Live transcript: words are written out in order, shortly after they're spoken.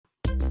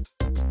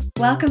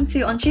Welcome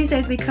to On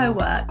Tuesdays We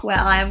Co-Work, where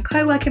I am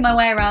co-working my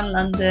way around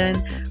London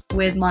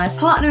with my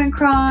partner in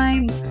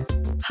crime,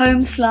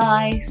 home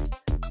slice,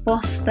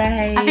 boss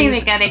babe. I think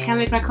we get it. Can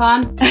we crack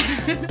on?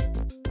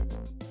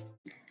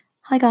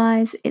 Hi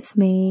guys, it's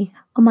me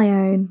on my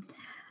own.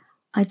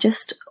 I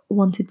just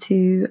wanted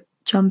to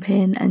jump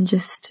in and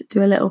just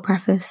do a little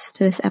preface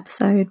to this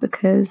episode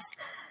because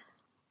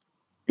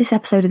this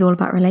episode is all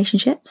about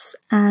relationships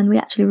and we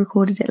actually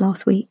recorded it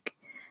last week.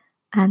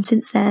 And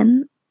since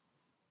then,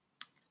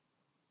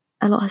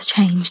 a lot has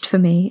changed for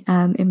me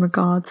in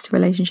regards to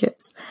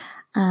relationships.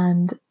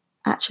 And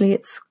actually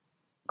it's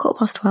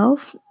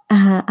 12:15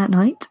 at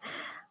night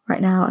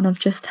right now, and I've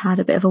just had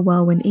a bit of a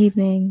whirlwind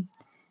evening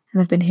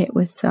and I've been hit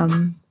with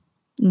some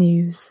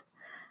news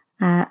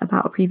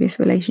about a previous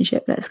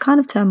relationship that has kind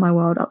of turned my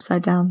world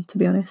upside down, to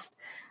be honest.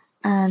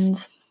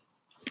 And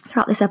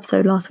throughout this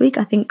episode last week,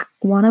 I think,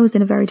 one, I was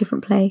in a very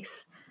different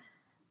place,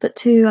 but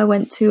two, I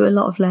went to a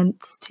lot of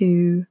lengths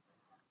to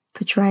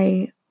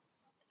portray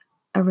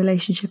a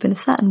relationship in a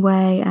certain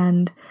way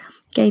and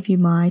gave you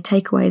my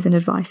takeaways and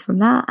advice from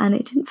that. And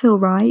it didn't feel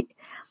right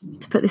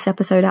to put this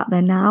episode out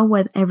there now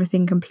with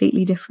everything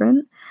completely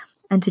different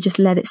and to just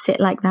let it sit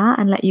like that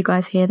and let you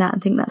guys hear that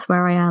and think that's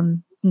where I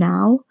am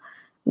now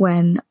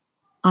when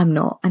I'm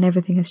not, and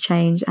everything has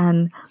changed.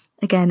 And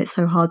again, it's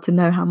so hard to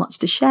know how much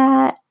to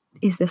share.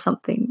 Is there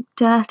something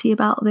dirty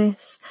about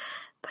this?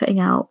 Putting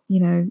out,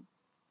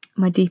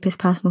 my deepest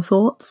personal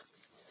thoughts.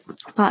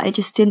 But it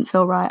just didn't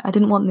feel right. I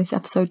didn't want this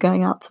episode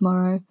going out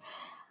tomorrow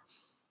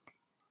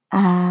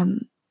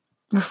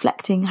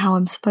reflecting how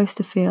I'm supposed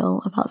to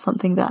feel about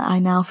something that I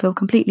now feel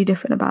completely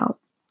different about.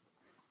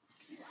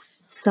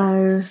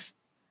 So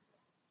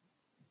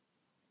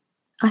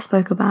I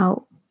spoke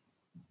about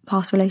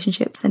past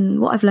relationships and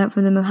what I've learned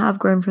from them and how I've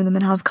grown from them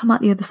and how I've come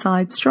out the other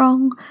side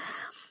strong.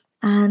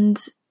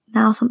 And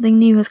now something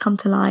new has come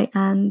to light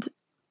and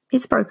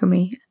it's broken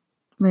me,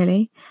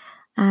 really.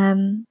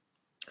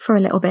 For a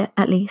little bit,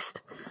 at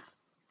least.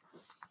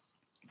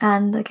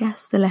 And I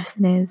guess the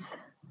lesson is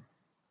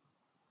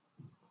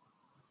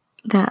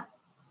that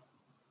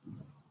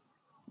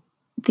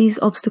these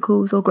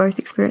obstacles or growth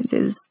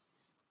experiences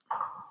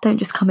don't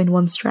just come in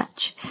one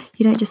stretch.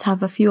 You don't just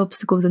have a few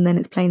obstacles and then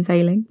it's plain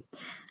sailing.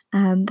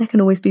 There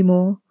can always be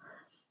more.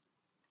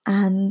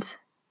 And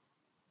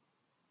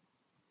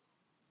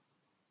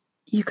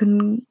you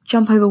can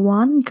jump over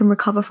one, you can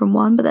recover from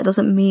one, but that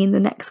doesn't mean the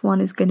next one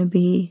is going to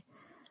be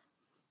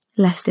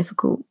less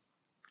difficult.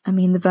 I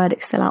mean, the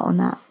verdict's still out on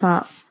that,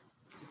 but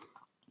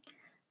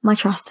my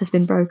trust has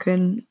been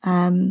broken.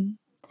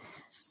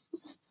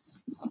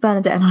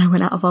 Bernadette and I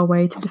went out of our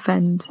way to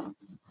defend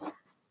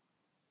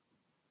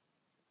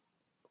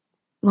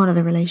one of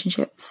the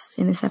relationships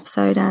in this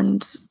episode,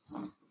 and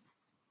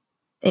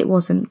it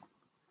wasn't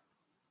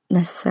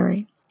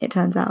necessary, it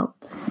turns out.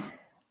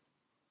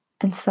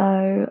 And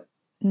so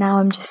now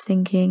I'm just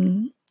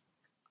thinking,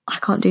 I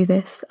can't do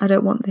this. I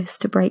don't want this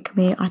to break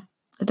me. I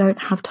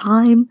don't have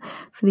time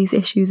for these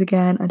issues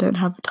again. I don't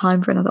have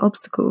time for another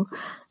obstacle.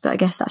 But I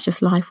guess that's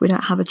just life. We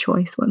don't have a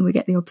choice when we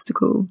get the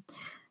obstacle.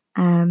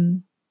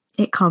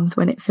 It comes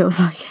when it feels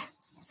like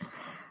it.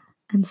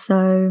 And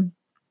so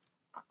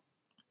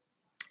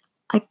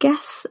I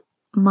guess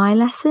my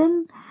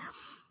lesson,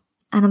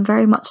 and I'm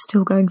very much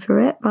still going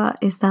through it, but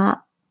is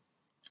that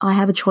I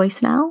have a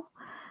choice now.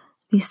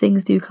 These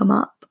things do come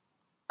up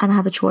and I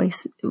have a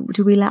choice.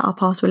 Do we let our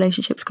past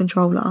relationships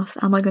control us?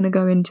 Am I going to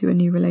go into a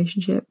new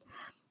relationship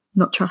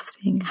not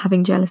trusting,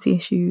 having jealousy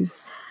issues,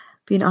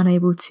 being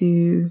unable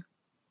to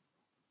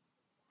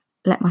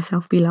let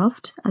myself be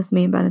loved, as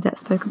me and Bernadette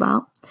spoke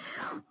about?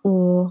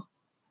 Or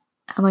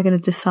am I going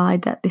to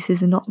decide that this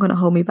is not going to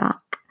hold me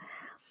back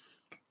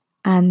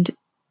and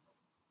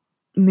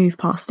move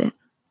past it?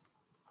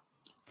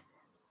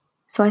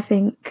 So I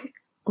think,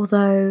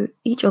 although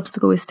each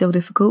obstacle is still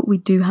difficult, we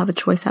do have a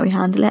choice how we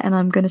handle it, and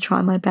I'm going to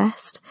try my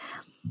best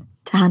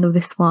to handle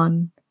this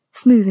one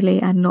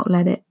smoothly and not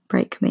let it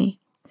break me.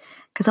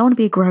 Because I want to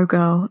be a grow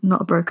girl,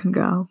 not a broken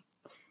girl.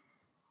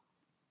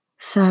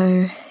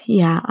 So,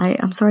 yeah,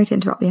 I'm sorry to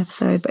interrupt the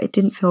episode, but it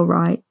didn't feel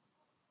right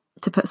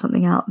to put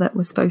something out that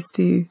was supposed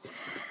to,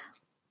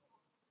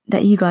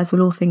 that you guys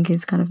will all think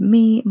is kind of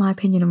me, my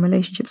opinion on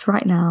relationships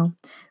right now,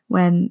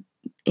 when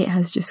it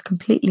has just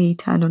completely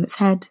turned on its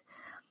head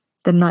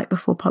the night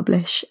before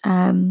publish.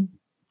 I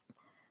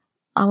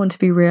want to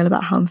be real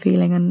about how I'm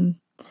feeling, and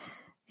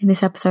in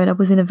this episode I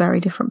was in a very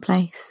different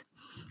place.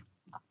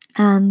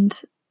 And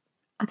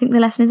I think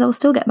the lesson is I'll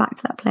still get back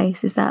to that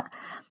place, is that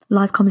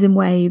life comes in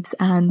waves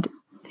and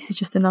this is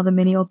just another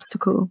mini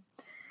obstacle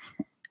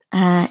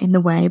in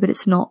the way, but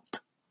it's not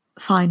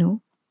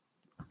final.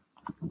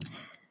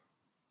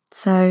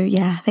 So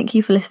yeah, thank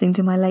you for listening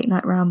to my late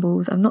night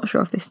rambles. I'm not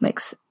sure if this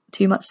makes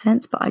too much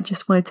sense, but I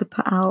just wanted to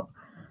put out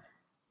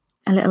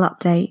a little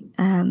update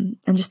and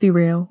just be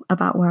real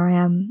about where I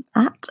am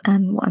at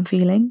and what I'm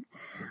feeling.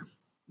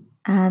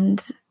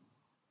 And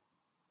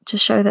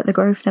just show that the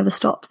growth never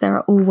stops. There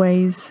are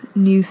always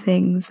new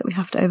things that we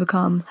have to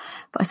overcome.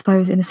 But I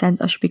suppose in a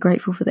sense I should be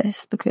grateful for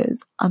this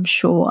because I'm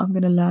sure I'm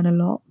going to learn a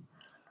lot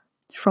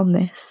from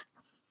this.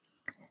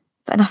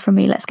 But enough from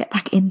me, let's get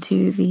back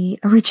into the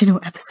original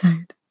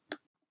episode.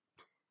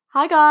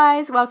 Hi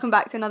guys, welcome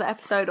back to another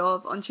episode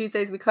of On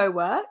Tuesdays We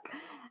Co-Work.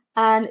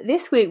 And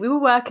this week we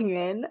were working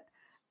in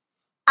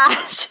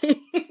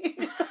Ashy.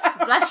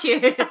 Bless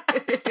you.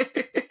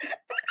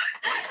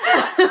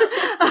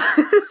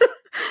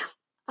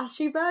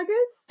 Ashy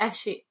Burgers?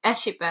 Ashy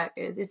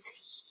Burgers. It's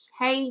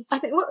hey. I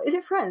think, what is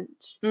it, French?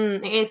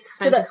 It is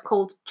French. It's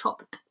called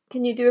chopped.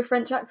 Can you do a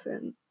French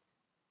accent?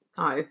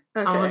 No. Okay.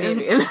 I'm an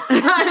alien.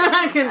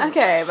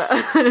 Okay, but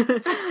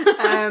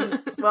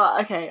well,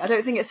 okay. I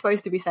don't think it's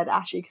supposed to be said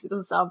ashy because it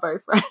doesn't sound very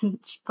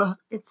French. But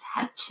it's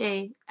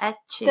hetchy.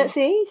 Let's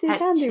see. So you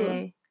can do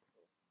one.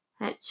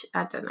 Hetch.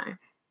 I don't know.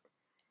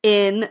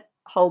 In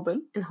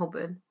Holborn. In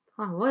Holborn.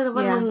 Oh, what a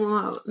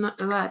long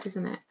word,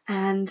 isn't it?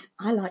 And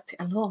I liked it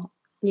a lot.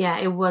 Yeah,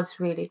 it was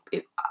really.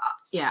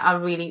 I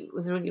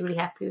was really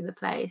happy with the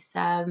place.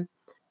 I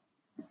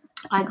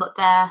got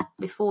there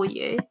before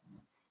you.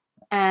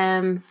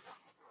 And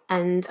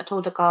I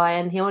told the guy,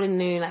 and he already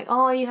knew, like,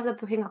 oh, you have the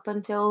booking up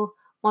until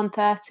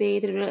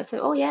 1:30. I said,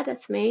 oh yeah,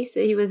 that's me.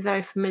 So he was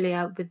very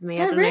familiar with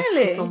me. I don't know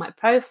if he saw my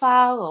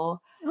profile or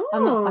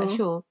I'm not quite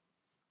sure.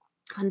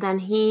 And then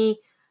he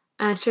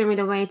showed me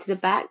the way to the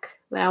back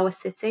where I was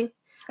sitting.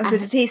 Oh, so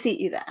did he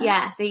seat you there?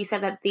 Yeah. So he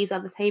said that these are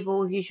the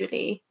tables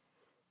usually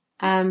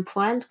for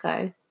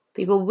Endco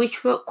people,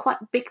 which were quite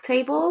big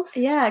tables.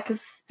 Yeah,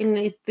 because in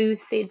this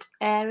boothed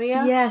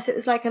area. Yes, it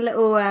was like a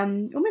little,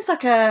 almost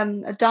like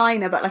a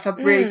diner, but like a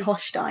really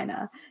posh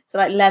diner. So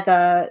like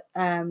leather,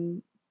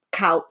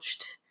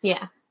 couched.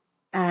 Yeah.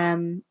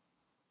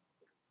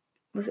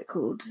 What's it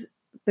called?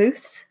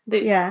 Booths.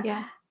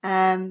 Yeah.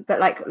 But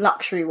like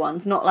luxury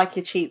ones, not like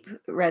your cheap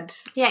red.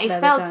 Yeah, it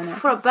felt diner.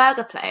 For a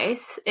burger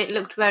place. It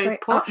looked very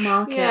posh.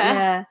 Upmarket,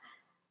 yeah.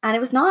 And it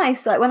was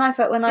nice. Like when I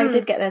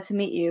did get there to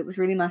meet you, it was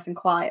really nice and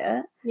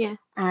quiet. Yeah.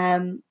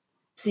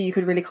 So you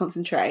could really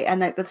concentrate,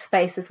 and like the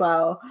space as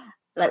well.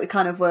 Like we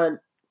kind of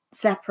were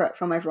separate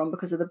from everyone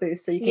because of the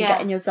booth, so you can get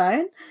in your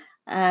zone,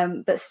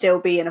 but still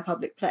be in a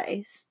public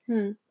place.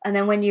 And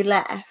then when you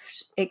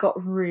left, it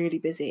got really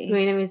busy.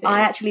 Really busy.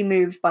 I actually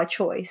moved by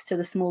choice to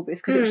the small booth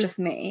because it was just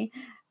me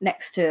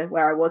next to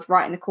where I was,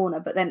 right in the corner.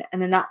 But then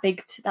that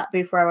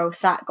booth where I was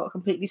sat got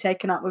completely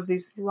taken up with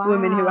these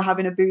women who were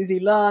having a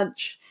boozy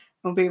lunch.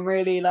 And being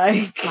really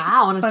like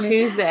on funny. A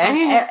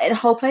Tuesday, the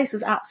whole place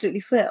was absolutely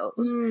filled.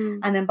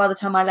 And then by the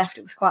time I left,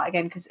 it was quiet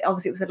again because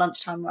obviously it was a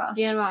lunchtime rush.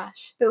 Yeah,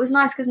 rush. But it was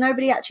nice because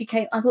nobody actually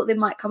came. I thought they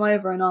might come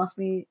over and ask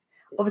me.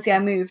 Obviously, I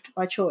moved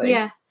by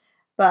choice,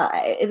 but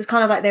it was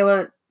kind of like they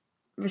were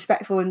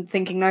respectful and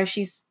thinking, no,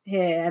 she's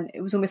here, and it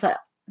was almost like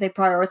they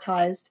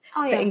prioritised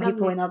putting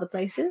people in other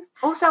places.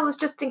 Also, I was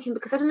just thinking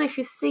because I don't know if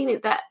you've seen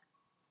it that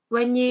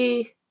when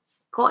you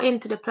got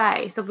into the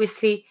place,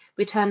 obviously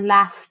we turned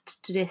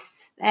left to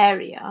this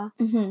area,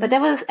 but there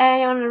was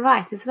area on the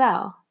right as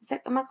well.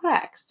 Am I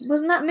correct?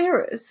 Wasn't that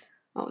mirrors?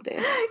 Oh dear.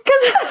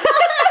 Because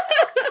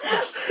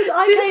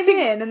I came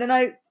in and then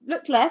I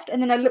looked left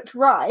and then I looked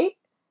right,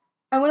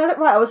 and when I looked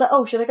right I was like,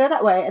 oh, should I go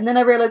that way? And then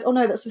I realised, oh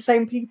no, that's the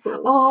same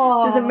people.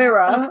 Oh, so there's a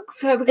mirror.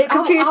 It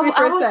confused me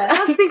for a sec. I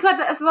was thinking like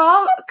that as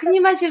well. Can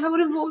you imagine if I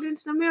would have walked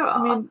into the mirror?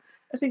 I mean,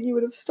 I think you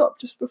would have stopped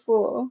just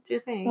before. Do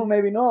you think? Or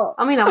maybe not.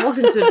 I mean, I walked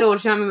into the door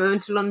to remember we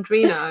went to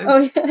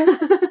Londrino.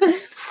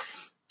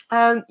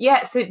 Oh,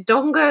 yeah. So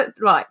don't go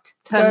right.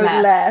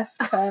 Turn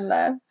left. Turn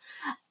left.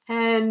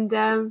 And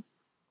then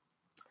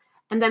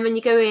when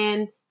you go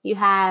in, you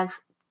have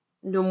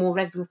normal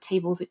regular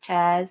tables with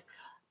chairs.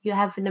 You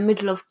have in the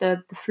middle of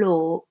the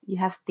floor, you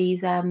have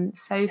these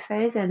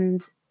sofas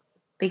and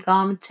big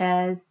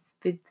armchairs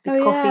with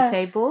coffee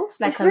tables,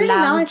 like it's a really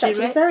lounge. Nice,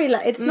 actually. It's very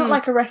it's not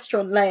like a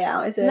restaurant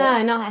layout, is it?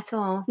 No, not at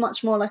all. It's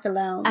much more like a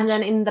lounge. And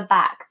then in the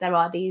back there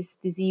are these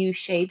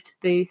U-shaped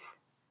booths.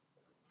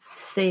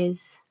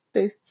 Them.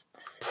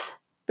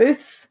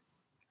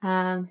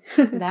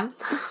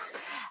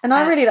 And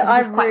I really,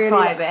 quite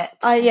private.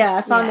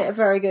 I found it a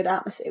very good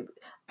atmosphere.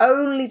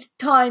 Only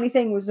tiny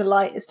thing was the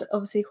light is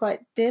obviously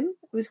quite dim.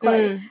 It was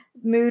quite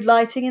mood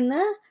lighting in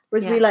there,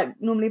 whereas we like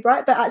normally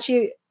bright. But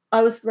actually,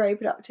 I was very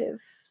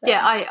productive there.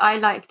 Yeah, I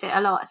liked it a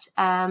lot.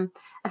 I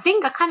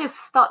think I kind of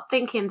start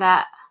thinking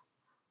that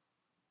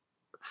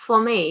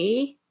for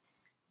me,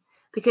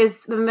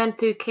 because when we went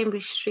to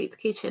Cambridge Street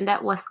Kitchen,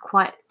 that was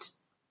quite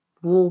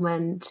warm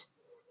and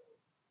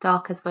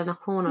dark as well in a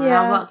corner. And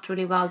I worked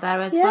really well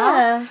there as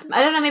well.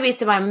 I don't know, maybe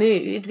it's in my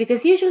mood,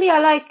 because usually I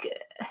like...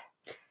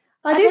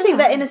 I do think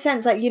that in a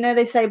sense, like, you know,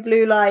 they say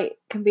blue light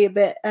can be a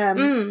bit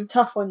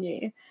tough on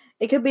you.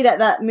 It could be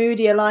that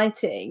moodier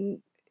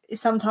lighting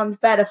is sometimes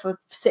better for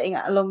sitting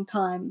at a long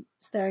time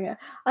staring at.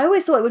 I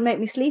always thought it would make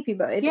me sleepy,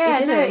 but it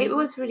didn't. No, it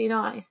was really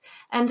nice.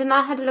 And then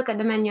I had a look at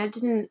the menu. I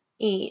didn't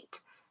eat,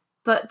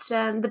 but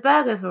the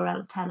burgers were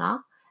around a tenner,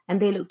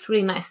 and they looked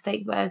really nice,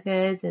 steak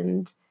burgers,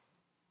 and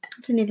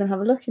I didn't even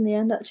have a look in the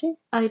end, actually.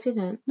 Oh, you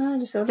didn't? No, I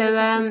just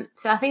So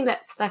I think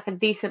that's like a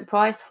decent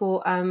price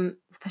for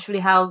especially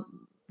how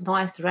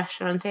nice the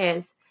restaurant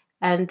is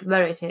and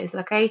where it is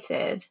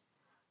located.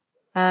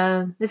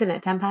 Isn't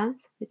it £10?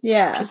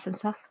 Yeah. Chips and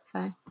stuff.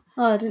 So.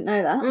 Oh, I didn't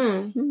know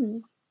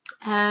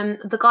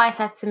that. The guy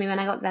said to me when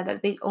I got there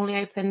that they only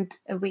opened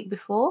a week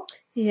before.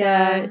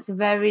 Yeah. So it's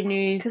very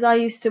new. Because I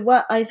used to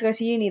go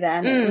to uni there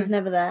and it was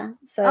never there.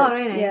 So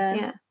really?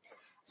 Yeah.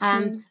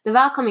 The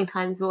welcoming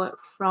times were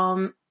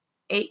from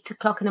 8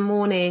 o'clock in the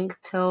morning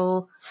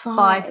till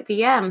 5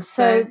 p.m.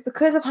 So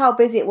because of how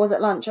busy it was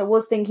at lunch, I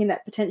was thinking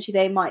that potentially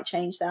they might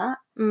change that.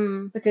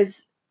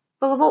 Because...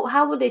 But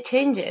how would they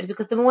change it?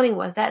 Because the morning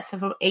was that, so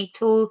from 8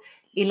 to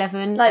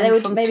 11. Like they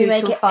would from maybe 2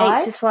 make till it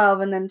 5? 8 to 12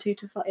 and then 2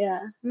 to 5,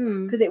 yeah.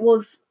 Because it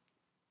was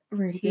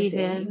really busy.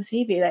 It was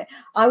heavy. Like,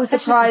 I was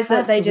surprised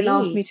that they didn't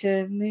ask me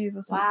to move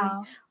or something.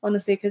 Wow.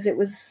 Honestly, because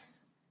it's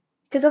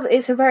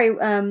a very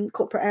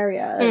corporate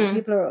area.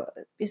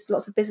 It's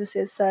lots of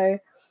businesses, so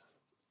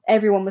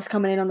everyone was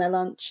coming in on their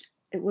lunch.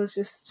 It was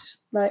just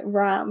like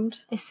rammed.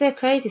 It's so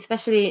crazy,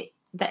 especially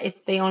that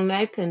if they only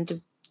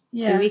opened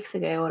 2 weeks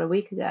ago or a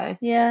week ago.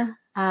 Yeah.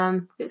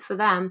 Good for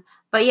them.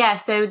 But yeah,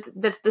 so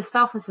the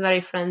staff was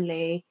very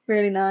friendly.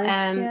 Really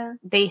nice.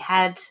 They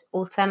had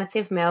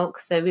alternative milk,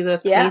 so we were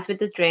pleased with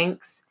the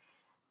drinks.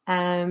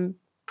 I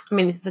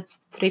mean, it was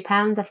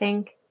 £3, I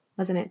think,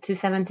 wasn't it?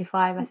 £2.75,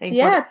 I think.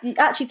 Yeah,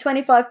 actually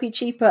 25p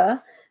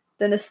cheaper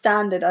than a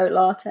standard oat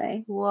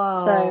latte.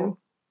 Whoa!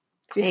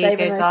 So you're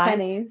saving those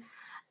pennies.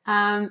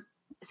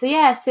 So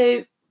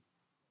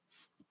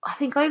I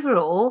think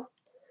overall,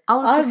 I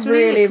was just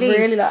really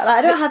pleased. like.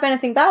 I don't have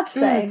anything bad to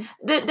say.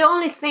 The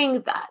only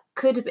thing that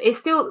could be is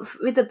still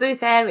with the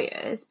booth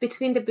areas.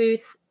 Between the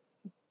booth,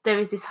 there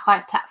is this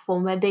high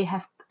platform where they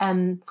have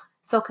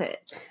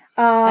sockets.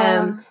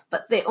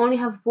 But they only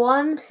have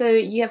one, so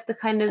you have to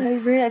kind of... Oh,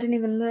 really? I didn't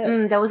even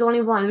look. There was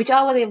only one, which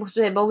I was able to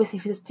do it, but obviously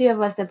if there's two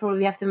of us, then probably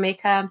we have to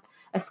make a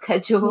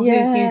schedule of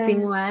who's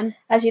using when.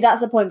 Actually,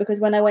 that's the point, because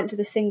when I went to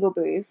the single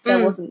booth,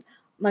 there wasn't...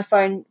 My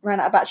phone ran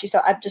out of battery,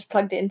 so I just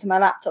plugged it into my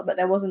laptop, but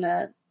there wasn't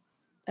a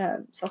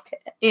socket.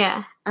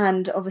 Yeah.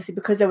 And obviously,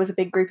 because there was a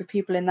big group of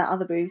people in that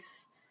other booth,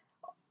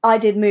 I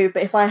did move,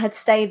 but if I had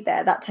stayed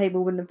there, that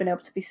table wouldn't have been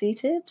able to be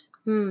seated.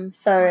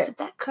 So... Is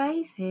that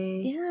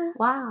crazy? Yeah.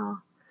 Wow.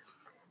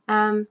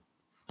 But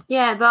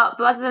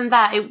other than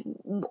that,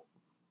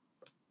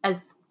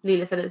 as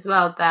Lila said as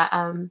well, that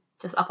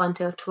just up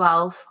until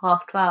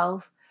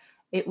 12:30,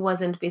 it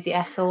wasn't busy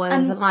at all, and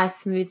there was a nice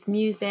smooth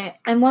music.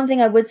 And one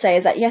thing I would say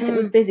is that yes, it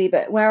was busy,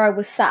 but where I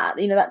was sat,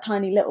 that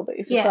tiny little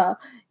booth as well,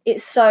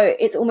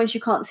 it's almost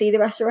you can't see the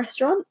rest of the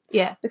restaurant.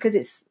 Yeah, because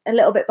it's a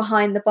little bit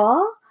behind the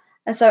bar.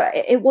 And so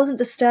it wasn't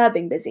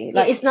disturbing busy.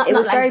 Like, it's not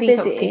was like very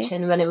Detox busy.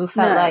 Kitchen when it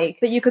felt like...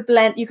 But you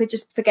could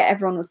just forget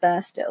everyone was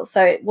there still.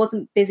 So it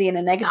wasn't busy in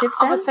a negative sense.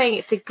 I was saying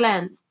it to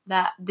Glenn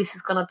that this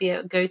is going to be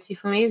a go-to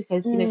for me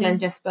because, Glenn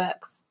just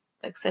works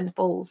like St.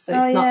 Paul's, so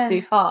it's not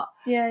too far.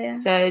 Yeah.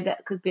 So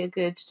that could be a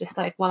good, just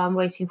like while I'm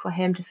waiting for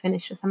him to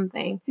finish or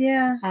something.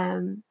 Yeah.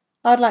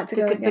 I'd like to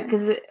go again.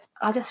 Because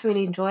I just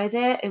really enjoyed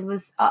it. It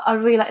was, I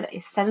really like that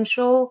it's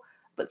central,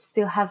 but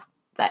still have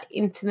that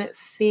intimate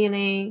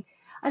feeling.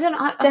 I don't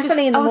know.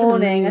 Definitely in the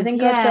morning. I think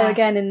I'd go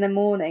again in the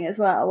morning as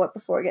well,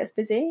 before it gets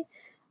busy.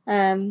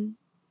 It's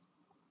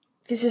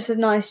just a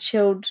nice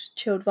chilled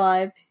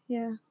vibe.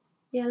 Yeah.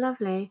 Yeah,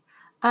 lovely.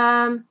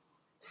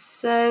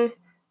 So.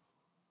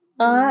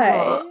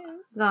 Alright.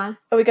 Go on.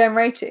 Are we going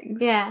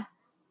ratings? Yeah.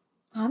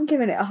 I'm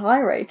giving it a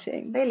high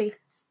rating. Really?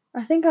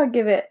 I think I'd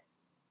give it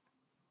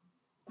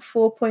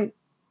 4.4.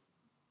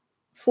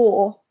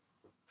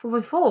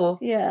 4.4?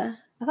 Yeah.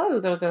 I thought we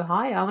were going to go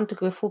higher. I want to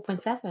go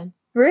 4.7.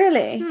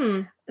 Really?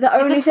 The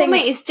only thing for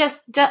me, it's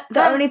just the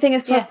only thing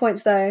is plug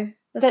points, though.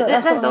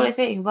 That's the only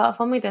thing. But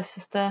for me, that's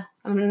just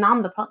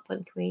I'm the plug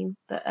point queen,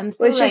 but I'm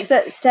still. Well, it's just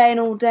that staying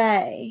all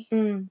day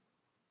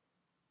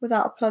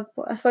without a plug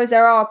point. I suppose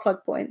there are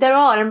plug points. There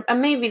are,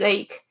 and maybe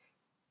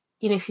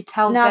if you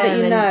tell now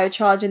them that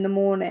charge in the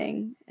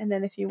morning, and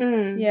then if you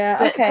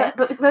okay.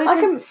 But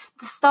because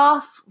the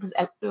staff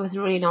was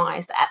really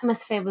nice, the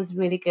atmosphere was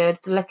really good,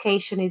 the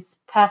location is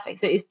perfect.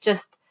 So it's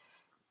just.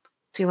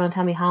 Do you want to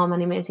tell me how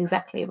many minutes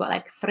exactly?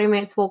 But 3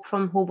 minutes walk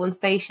from Holborn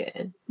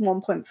Station.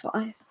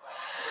 1.5.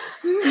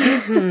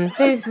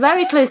 So it's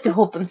very close to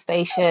Holborn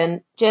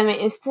Station.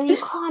 Jeremy, you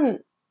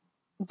can't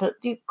put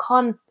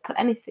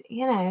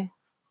anything,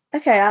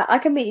 Okay, I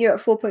can meet you at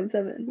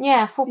 4.7.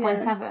 Yeah,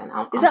 4.7.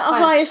 Yeah. Is that the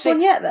highest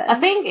one yet then? I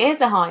think it is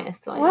the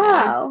highest one.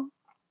 Wow.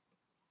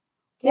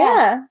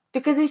 Yeah.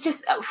 Because it's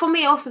just, for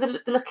me also,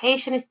 the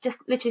location is just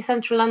literally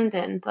central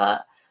London,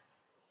 but...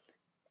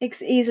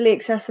 It's easily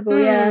accessible,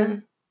 yeah.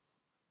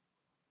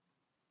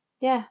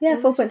 Yeah. Yeah,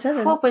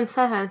 4.7.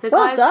 4.7. So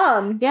well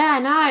done. Yeah, I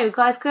know.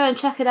 Guys, go and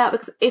check it out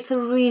because it's a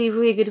really,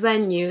 really good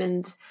venue,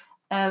 and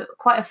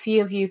quite a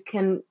few of you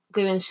can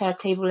go and share a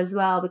table as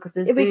well because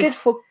there's... It'd be good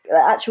for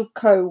actual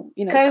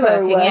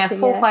co-working,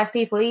 4 or 5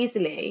 people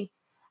easily.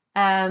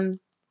 I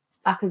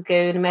could go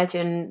and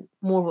imagine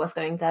more of us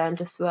going there and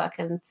just work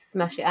and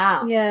smash it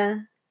out.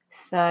 Yeah.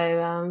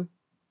 So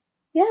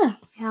Yeah.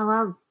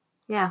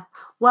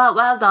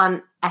 well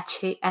done,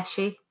 Eshy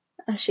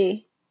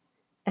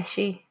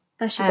Burgers.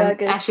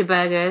 Eshy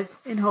Burgers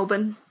in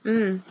Holborn.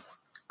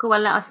 Cool. Well,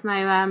 let us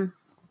know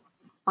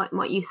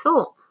what you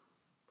thought.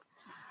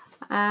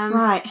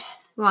 Right.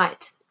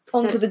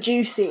 On to the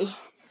juicy.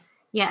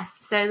 Yes.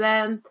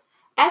 So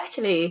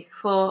actually,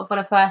 for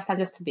the first time,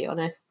 just to be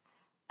honest,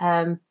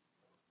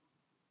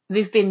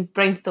 we've been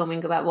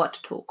brainstorming about what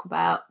to talk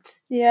about.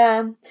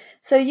 Yeah.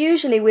 So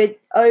usually we're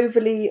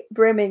overly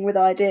brimming with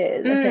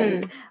ideas, I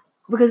think.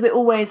 Because we're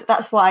always,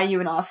 that's why you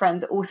and I are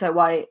friends, also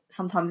why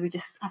sometimes we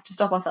just have to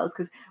stop ourselves,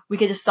 because we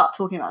could just start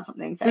talking about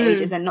something for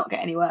ages and not get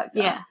any work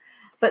done. Yeah.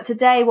 But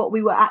today what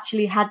we were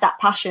actually had that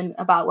passion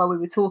about, where we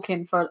were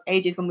talking for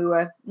ages when we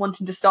were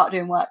wanting to start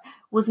doing work,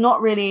 was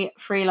not really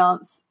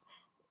freelance,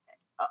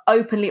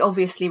 openly,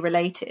 obviously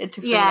related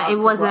to freelance. Yeah, it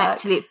wasn't work.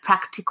 Actually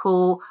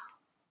practical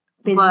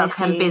Businessy. Work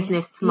and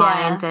business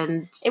mind.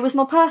 And it was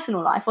more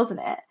personal life, wasn't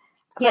it?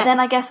 But yes. then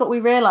I guess what we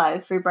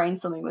realised through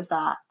brainstorming was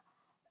that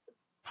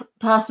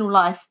personal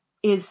life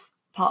is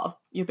part of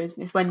your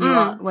business when you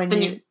are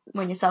when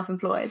you're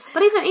self-employed.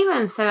 But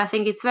even so, I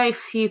think it's very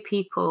few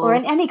people, or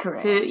in any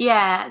career,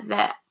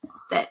 that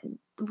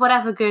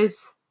whatever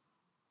goes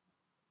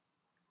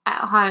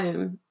at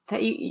home,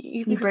 that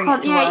you bring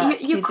can't, it to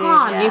work. you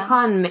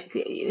can't mix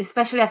it.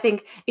 Especially, I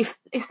think, if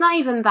it's not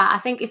even that, I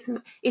think it's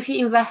if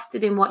you're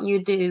invested in what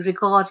you do,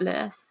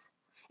 regardless,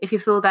 if you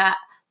feel that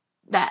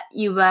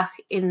you work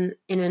in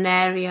an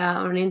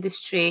area or an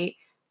industry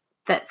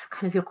that's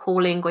kind of your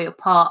calling or your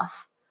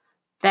path,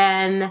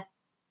 then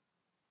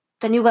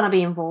you're going to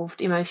be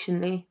involved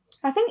emotionally.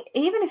 I think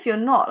even if you're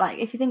not, like,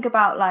 if you think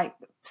about like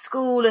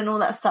school and all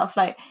that stuff,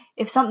 like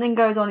if something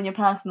goes on in your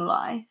personal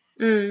life,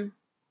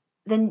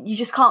 then you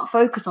just can't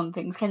focus on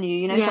things, can you?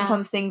 You know,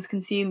 sometimes things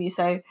consume you.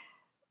 So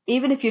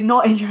even if you're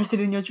not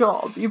interested in your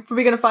job, you're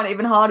probably going to find it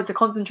even harder to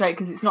concentrate,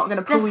 because it's not going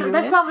to pull you in.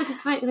 That's what we're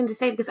just going to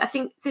say, because I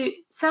think, so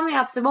summing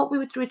up, so what we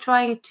were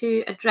trying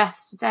to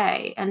address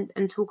today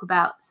and talk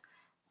about,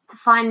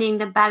 finding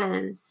the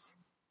balance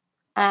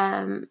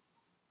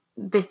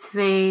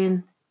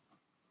between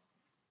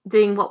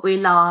doing what we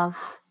love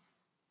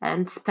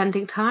and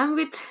spending time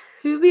with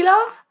who we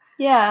love.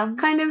 Yeah.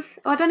 Kind of,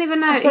 I don't even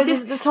know. I suppose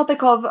it's the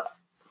topic of,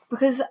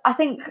 because I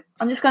think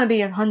I'm just going to be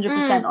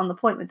 100% on the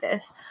point with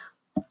this.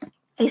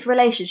 It's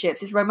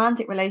relationships, it's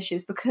romantic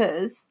relationships,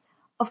 because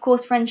of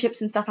course friendships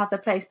and stuff have their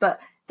place,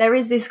 but there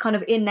is this kind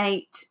of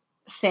innate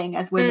thing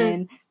as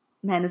women,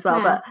 men as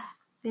well, but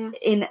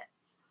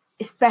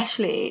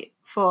especially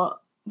for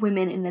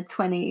women in their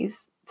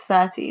 20s,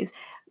 30s,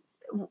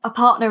 a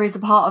partner is a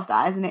part of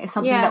that, isn't it? It's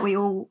something that we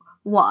all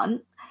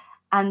want,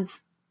 and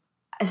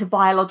it's a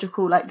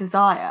biological like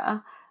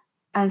desire.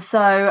 And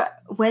so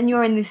when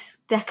you're in this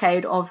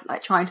decade of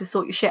like trying to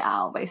sort your shit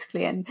out,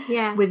 basically, and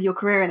with your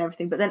career and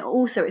everything, but then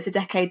also it's a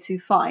decade to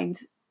find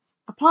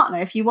a partner.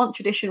 If you want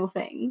traditional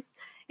things,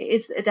 it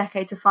is a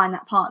decade to find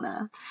that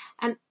partner.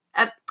 And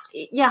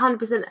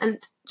 100%.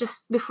 And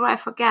just before I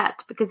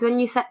forget, because when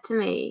you said to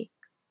me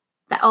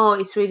that,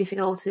 it's really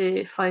difficult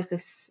to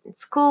focus in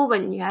school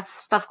when you have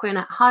stuff going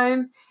at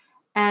home,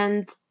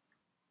 and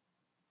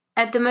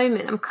at the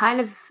moment I'm kind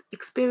of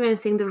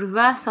experiencing the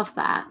reverse of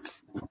that.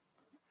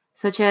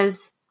 Such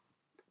as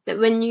that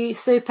when you're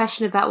so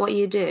passionate about what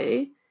you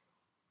do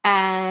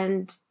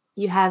and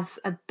you have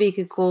a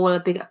bigger goal, a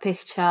bigger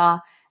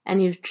picture,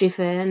 and you're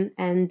driven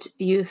and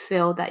you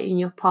feel that in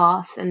your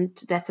path and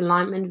there's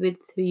alignment with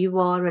who you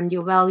are and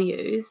your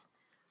values,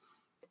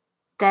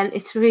 then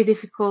it's really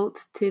difficult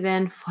to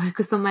then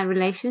focus on my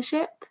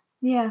relationship.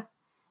 Yeah.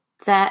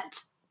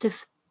 So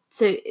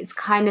it's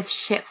kind of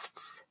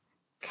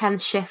can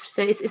shift.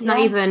 So it's not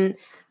even...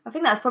 I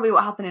think that's probably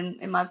what happened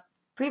in my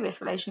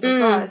previous relationship as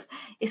well.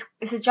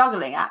 It's a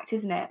juggling act,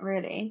 isn't it,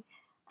 really?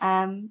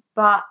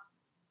 But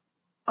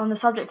on the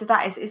subject of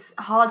that, it's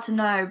hard to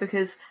know,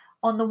 because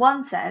on the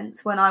one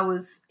sense, when I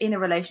was in a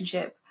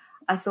relationship,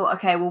 I thought,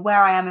 okay, well,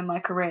 where I am in my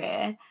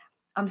career,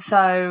 I'm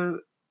so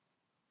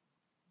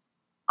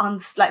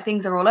like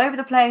things are all over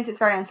the place, it's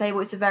very unstable,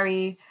 it's a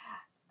very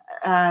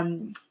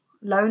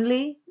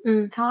lonely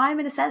time,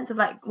 in a sense of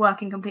like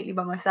working completely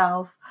by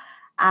myself,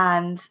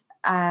 and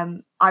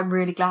I'm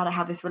really glad I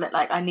have this,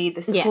 like I need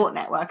this support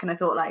network. And I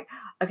thought, like,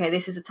 okay,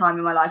 this is a time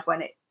in my life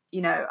when it,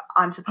 you know,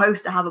 I'm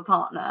supposed to have a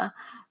partner,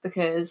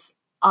 because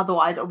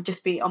otherwise I'll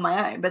just be on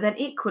my own. But then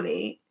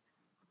equally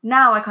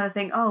now I kind of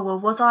think, oh well,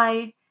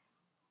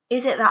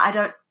 is it that I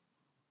don't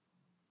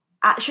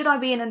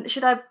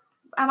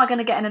am I going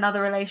to get in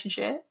another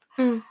relationship,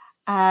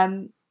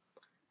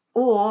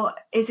 or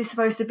is this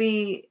supposed to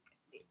be,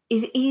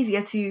 is it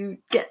easier to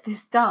get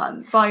this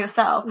done by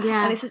yourself?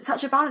 And it's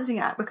such a balancing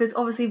act, because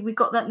obviously we've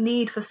got that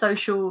need for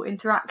social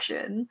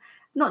interaction,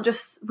 not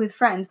just with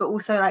friends, but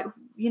also, like,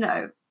 you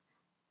know,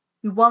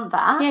 we want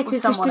that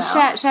with someone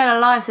else. share our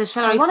lives, so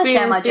share our experience. I want to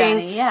share my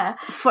journey,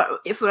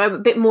 for a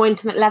bit more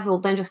intimate level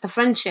than just a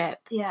friendship.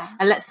 Yeah.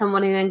 And let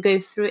someone in and go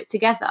through it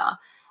together.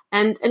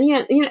 And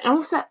you know,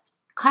 also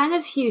kind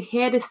of you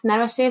hear this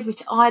narrative,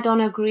 which I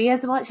don't agree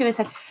as much. It's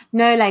like,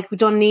 no, like we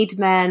don't need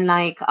men.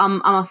 Like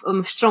I'm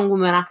a strong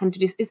woman. I can do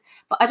this.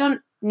 But I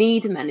don't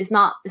need men. It's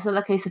not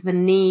a case of a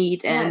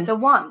need. And it's a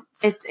want.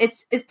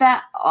 It's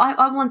that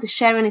I want to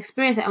share an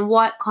experience. And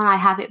why can't I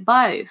have it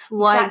both?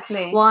 Why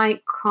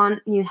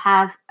can't you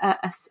have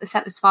a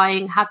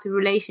satisfying, happy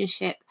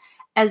relationship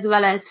as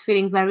well as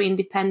feeling very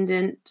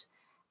independent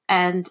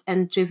and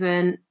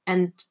driven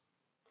and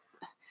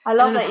I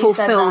love that you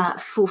said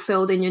that.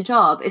 Fulfilled in your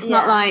job. It's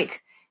not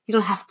like you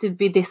don't have to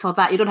be this or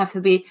that. You don't have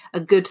to be a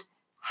good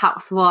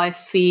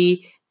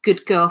housewifey,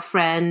 good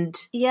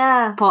girlfriend,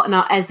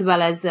 partner, as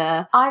well as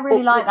a. I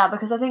really like that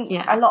because I think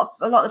a lot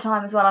of the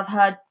time as well, I've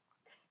heard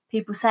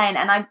people saying,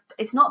 and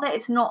it's not that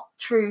it's not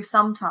true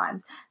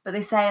sometimes, but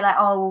they say like,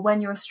 oh, well, when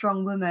you're a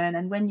strong woman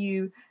and when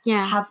you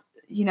have,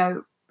 you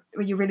know,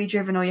 when you're really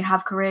driven or you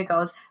have career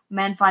goals,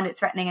 men find it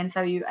threatening, and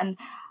so you and.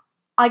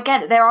 I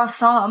get it. There are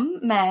some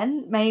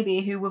men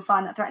maybe who will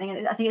find that threatening.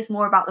 And I think it's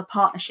more about the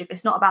partnership.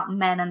 It's not about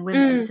men and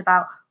women. It's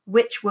about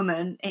which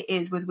woman it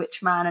is with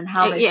which man and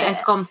how they fit.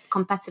 It's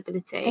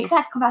compatibility.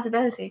 Exactly,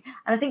 compatibility.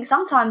 And I think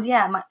sometimes,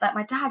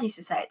 my dad used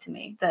to say it to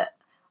me that,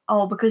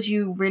 oh, because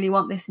you really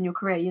want this in your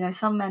career, you know,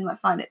 some men might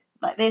find it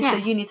like this, so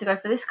you need to go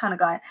for this kind of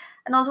guy.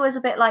 And I was always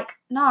a bit like,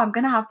 no, I'm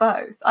going to have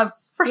both. I'm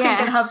freaking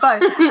going to have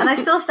both. And I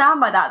still stand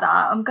by that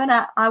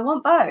I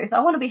want both. I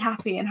want to be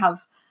happy and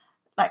have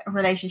like a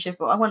relationship,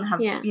 or I want to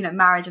have you know,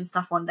 marriage and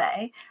stuff one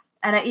day,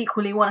 and I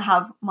equally want to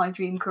have my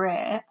dream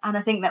career. And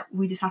I think that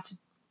we just have to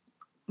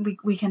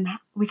we can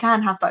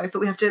have both, but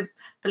we have to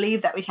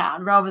believe that we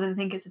can rather than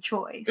think it's a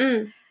choice.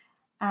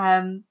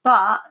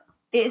 But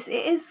it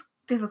is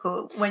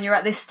difficult when you're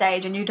at this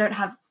stage and you don't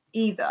have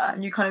either,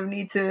 and you kind of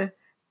need to,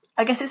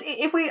 I guess it's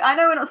I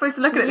know we're not supposed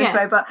to look at it this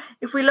way, but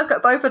if we look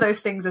at both of those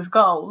things as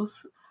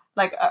goals,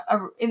 like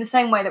in the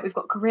same way that we've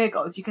got career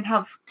goals, you can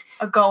have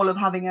a goal of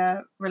having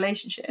a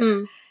relationship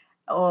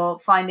or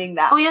finding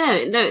that. Oh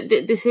yeah, no,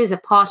 this is a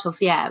part of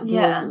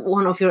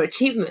one of your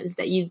achievements,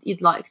 that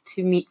you'd like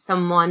to meet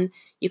someone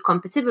you're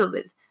compatible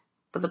with.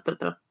 But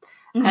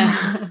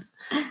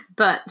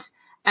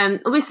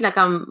obviously, like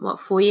I'm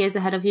 4 years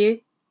ahead of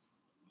you.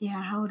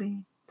 Yeah, how old are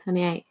you?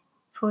 28.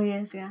 4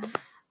 years, yeah.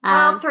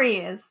 Well, 3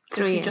 years.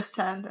 3 years. You just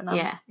turned. And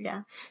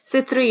yeah.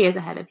 So 3 years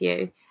ahead of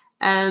you.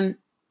 And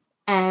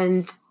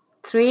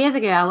 3 years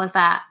ago, I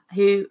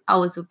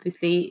was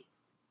obviously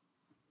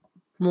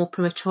more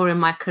premature in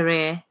my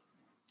career,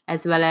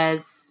 as well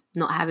as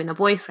not having a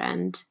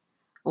boyfriend,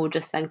 or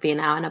just like being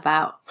out and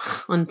about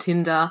on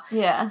Tinder,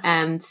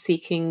 and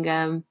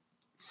seeking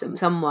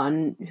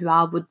someone who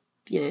I would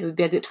be a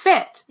good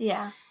fit.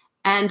 Yeah,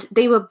 and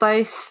they were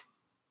both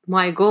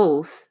my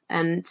goals,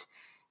 and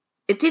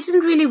it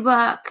didn't really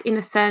work in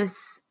a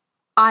sense.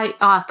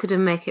 I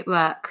couldn't make it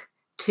work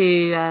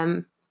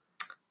to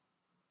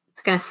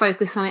kind of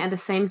focus on it at the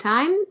same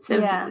time. So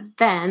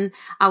then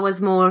I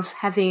was more of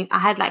I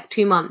had like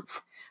 2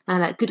 months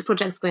and I had good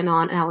projects going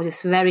on, and I was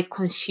just very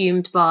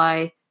consumed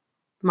by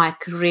my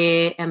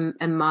career and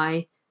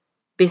my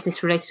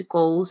business related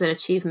goals and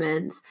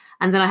achievements.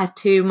 And then I had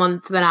 2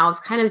 months when I was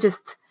kind of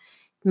just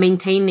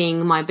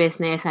maintaining my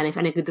business, and if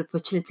any good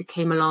opportunity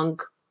came along,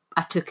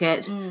 I took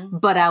it.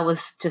 But I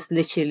was just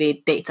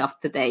literally date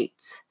after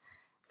date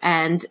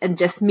and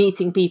just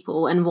meeting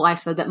people. And what I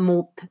felt that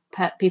more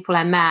people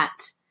I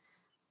met,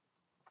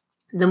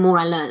 the more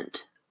I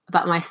learned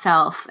about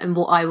myself and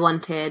what I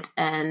wanted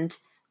and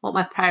what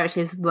my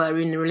priorities were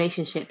in a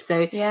relationship.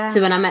 So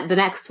when I met the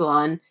next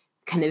one,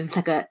 kind of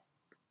like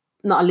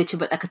not a literal,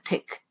 but like a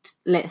ticked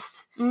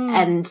list.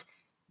 And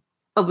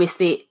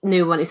obviously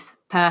no one is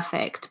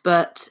perfect,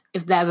 but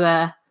if there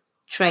were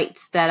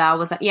traits that I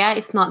was like,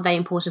 it's not that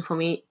important for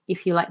me,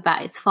 if you like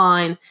that, it's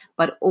fine.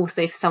 But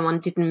also if someone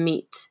didn't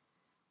meet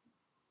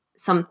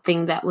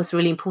something that was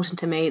really important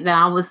to me, then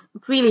I was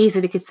really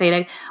easily could say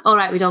like, all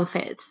right, we don't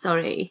fit,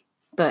 sorry,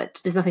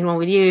 but there's nothing wrong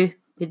with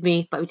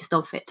me, but we just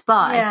don't fit.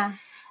 Bye.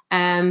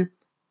 And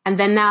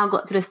then now I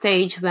got to the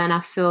stage when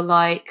I feel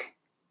like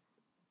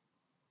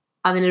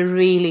I'm in a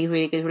really,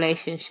 really good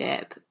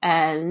relationship,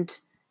 and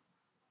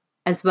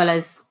as well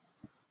as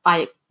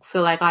I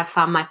feel like I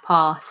found my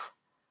path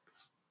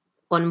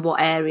on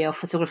what area of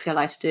photography I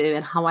like to do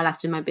and how I like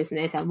to do my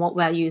business and what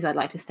values I'd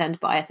like to stand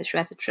by,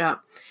 etc., etc.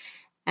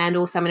 And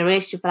also I'm in a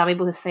relationship, but I'm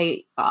able to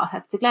say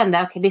to Glenn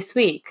that, okay, this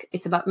week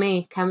it's about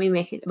me. Can we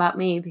make it about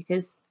me?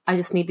 Because I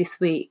just need this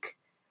week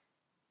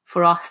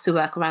for us to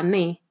work around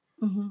me.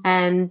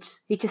 And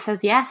he just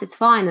says, yes, it's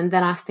fine. And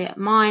then I stay at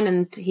mine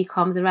and he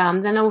comes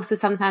around. Then also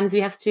sometimes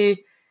we have to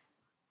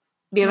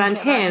be around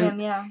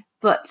him.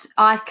 But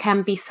I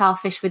can be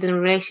selfish within a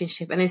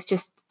relationship, and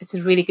it's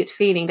a really good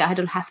feeling that I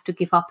don't have to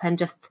give up and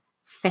just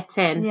fit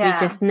in. We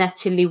just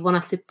naturally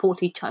want to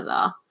support each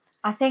other.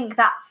 I think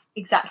that's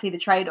exactly the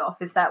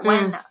trade-off, is that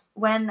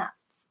when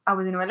I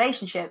was in a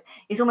relationship,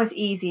 it's almost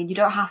easy, and you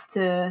don't have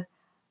to,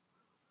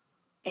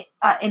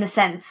 in a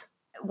sense,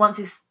 once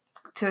it's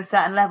to a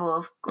certain level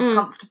of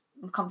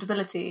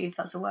comfortability, if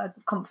that's a word,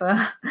 comfort,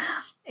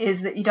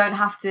 is that you don't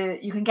have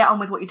to, you can get on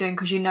with what you're doing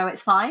because you know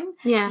it's fine.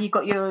 Yeah. You've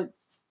got your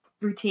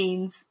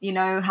routines, you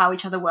know how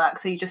each other work,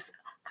 so you just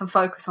can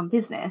focus on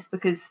business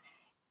because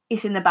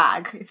it's in the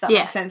bag, if that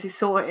makes sense. It's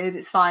sorted,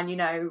 it's fine, you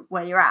know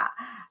where you're at.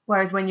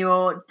 Whereas when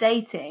you're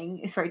dating,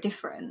 it's very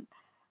different.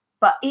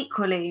 But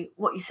equally,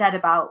 what you said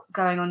about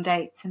going on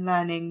dates and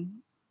learning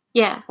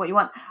what you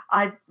want,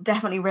 I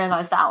definitely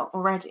realised that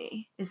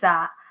already, is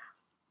that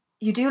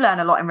you do learn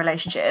a lot in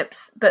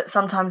relationships, but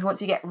sometimes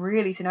once you get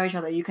really to know each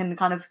other, you can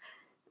kind of,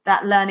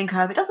 that learning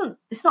curve,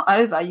 it's not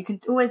over. You can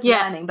always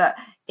learning, but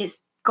it's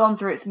gone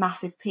through its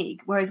massive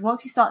peak. Whereas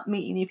once you start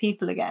meeting new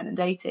people again and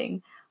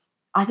dating,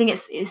 I think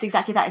it's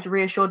exactly that. It's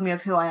reassured me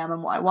of who I am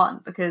and what I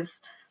want, because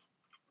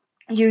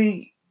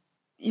you're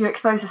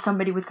exposed to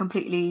somebody with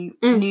completely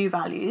new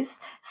values,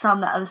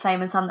 some that are the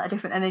same and some that are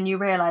different, and then you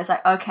realise,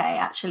 like, okay,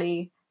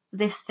 actually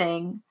this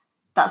thing,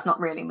 that's not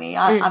really me.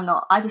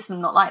 I just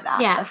am not like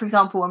that. Like, for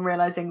example, I'm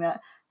realising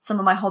that some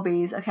of my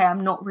hobbies, okay,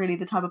 I'm not really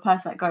the type of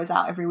person that goes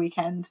out every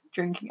weekend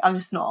drinking. I'm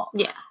just not.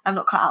 Yeah. I'm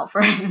not cut out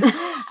for it.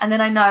 And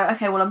then I know,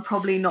 okay, well, I'm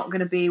probably not going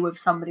to be with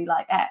somebody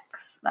like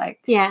X, like,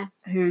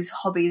 whose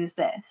hobbies is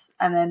this.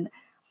 And then,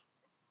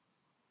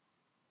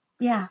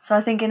 so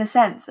I think in a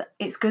sense,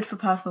 it's good for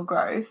personal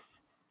growth,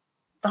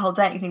 the whole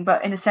dating thing,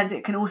 but in a sense,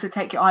 it can also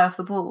take your eye off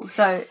the ball.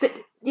 So, but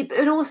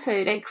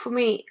also, like, for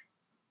me,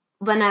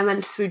 when I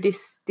went through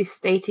this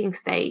dating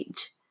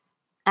stage,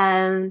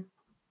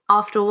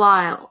 after a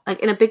while,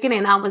 like in the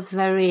beginning, I was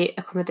very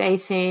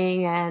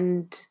accommodating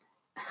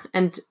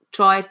and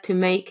tried to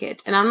make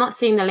it. And I'm not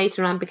saying that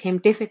later on became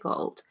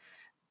difficult,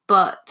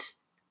 but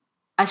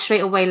I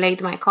straight away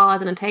laid my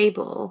cards on the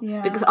table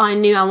because I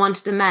knew I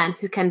wanted a man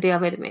who can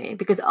deal with me,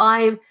 because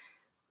I'm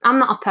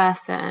not a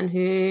person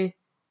who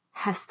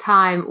has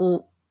time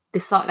or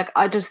decide, like,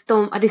 I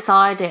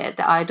decided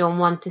that I don't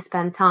want to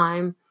spend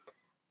time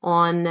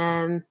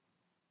on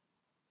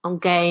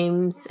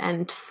games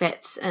and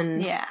fit,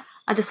 and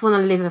I just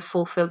want to live a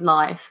fulfilled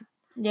life.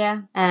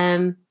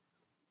 And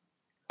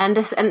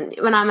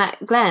when I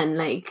met Glenn,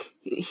 like,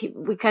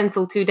 we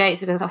cancelled 2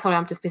 dates because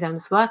I'm just busy, I'm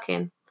just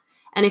working.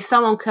 And if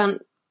someone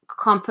can't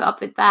put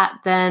up with that,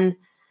 then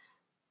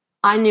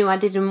I knew I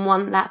didn't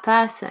want that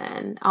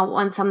person. I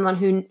want someone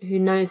who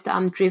knows that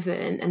I'm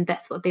driven and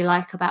that's what they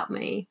like about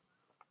me.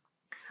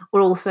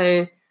 Or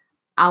also,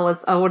 I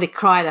already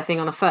cried, I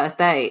think, on a first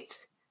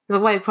date. The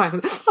way of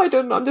crying, I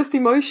don't know, I'm just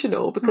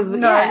emotional because you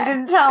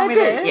didn't tell me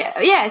this.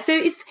 Yeah. So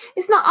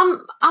it's not.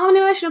 I'm an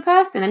emotional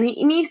person, and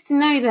he needs to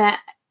know that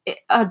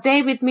a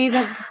day with me is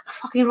a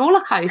fucking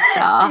roller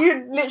coaster.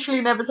 You literally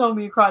never told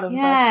me you cried on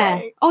the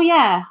first date. Oh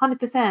yeah,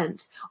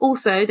 100%.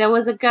 Also, there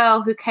was a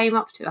girl who came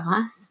up to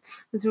us,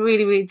 was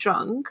really, really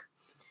drunk,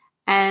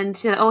 and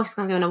she said, "Oh, she's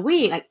gonna go on a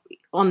wee," like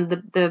on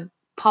the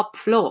pub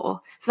floor.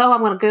 So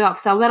I'm gonna go up.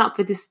 So I went up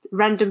with this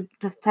random,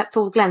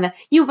 told Glenn that,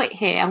 "You wait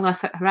here, I'm gonna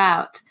sort her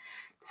out."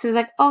 So he was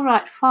like, all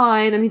right,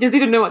 fine. And he just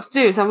didn't know what to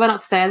do. So I went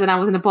upstairs and I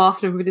was in the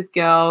bathroom with this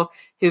girl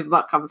who,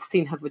 like, I've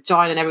seen her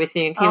vagina and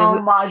everything.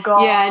 And my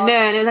God. Yeah, no.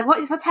 And it was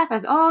like, what's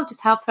happened? Oh,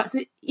 just help her.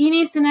 So he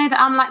needs to know that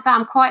I'm like that.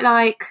 I'm quite,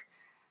 like,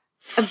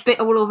 a bit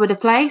all over the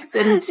place.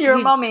 And you're a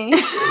mummy.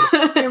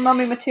 You're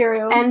mummy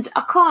material. And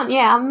I can't,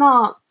 I'm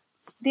not.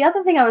 The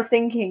other thing I was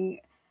thinking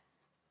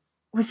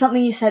was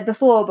something you said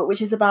before, but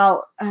which is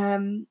about...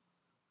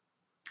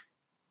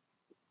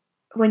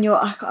 when you're,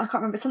 I can't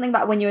remember, something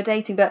about when you were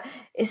dating, but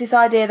it's this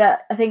idea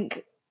that I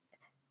think,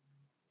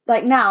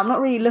 like, now I'm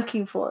not really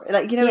looking for it.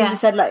 Like, you know, when you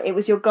said, like, it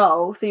was your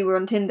goal, so you were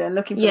on Tinder and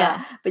looking for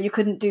that, but you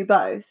couldn't do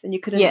both, and you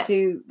couldn't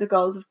do the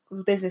goals of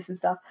business and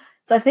stuff.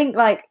 So I think,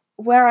 like,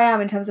 where I am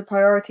in terms of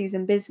priorities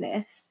in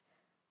business,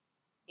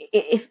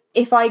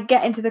 if I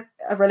get into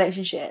a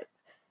relationship,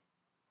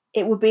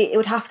 it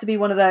would have to be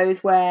one of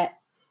those where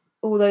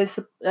all those,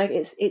 like,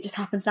 it just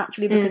happens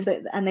naturally because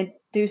they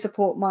do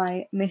support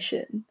my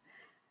mission.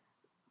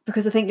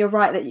 Because I think you're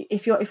right that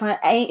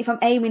if I'm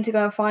aiming to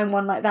go and find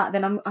one like that,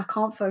 then I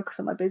can't focus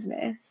on my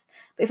business.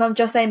 But if I'm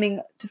just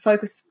aiming to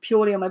focus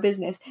purely on my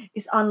business,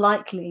 it's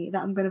unlikely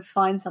that I'm going to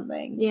find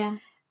something. Yeah.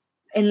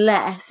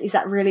 Unless it's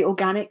that really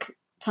organic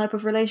type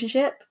of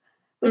relationship,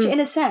 which in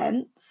a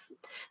sense.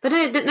 But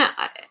no,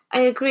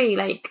 I agree.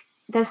 Like,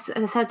 as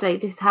I said, like,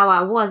 this is how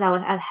I was.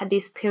 I had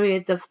these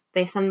periods of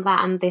this and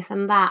that and this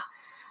and that,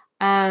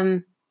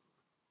 and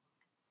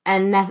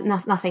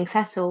nothing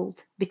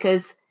settled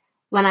because.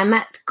 When I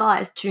met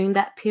guys during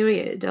that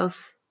period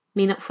of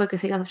me not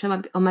focusing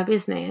on my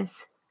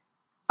business,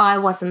 I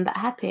wasn't that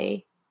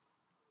happy.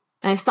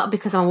 And it's not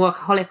because I'm a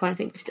workaholic or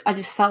anything. I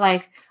just felt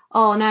like,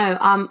 oh no,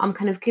 I'm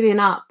kind of giving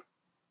up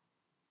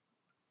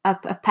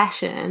a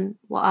passion,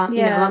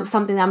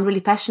 something that I'm really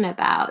passionate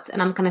about,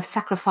 and I'm kind of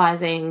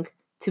sacrificing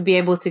to be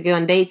able to go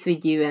on dates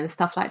with you and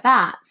stuff like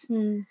that.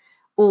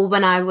 Or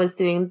when I was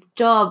doing the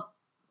job,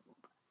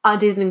 I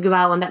didn't go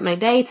out on that many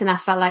dates, and I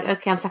felt like,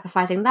 okay, I'm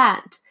sacrificing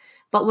that.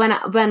 But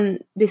when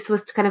this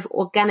was kind of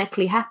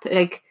organically happen,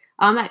 like,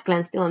 I met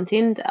Glenn still on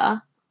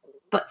Tinder,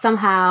 but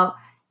somehow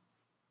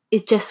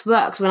it just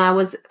worked when I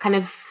was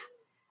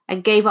I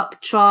gave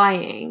up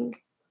trying.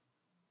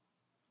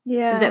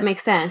 Yeah. Does that make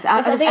sense? I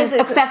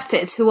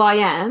accepted who I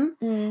am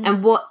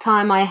and what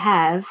time I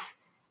have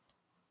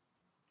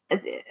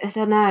I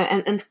don't know,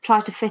 and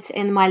try to fit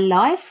in my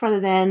life rather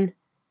than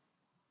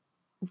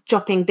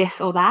dropping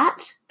this or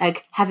that,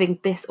 like having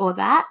this or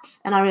that.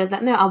 And I realized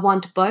that no, I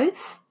want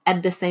both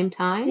at the same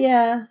time.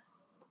 Yeah.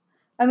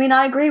 I mean,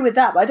 I agree with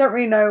that, but I don't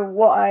really know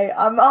what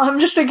I'm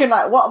just thinking,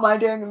 like, what am I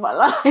doing in my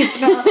life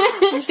now?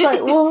 I'm just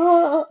like,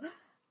 what?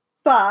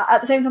 But at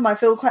the same time, I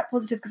feel quite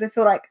positive because I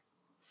feel like,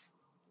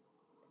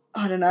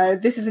 I don't know,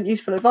 this isn't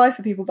useful advice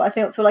for people, but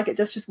I feel like it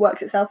just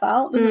works itself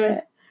out, doesn't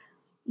it?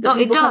 That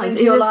people come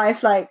into your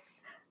life, like,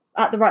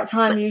 at the right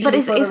time,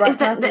 usually for the right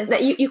purpose.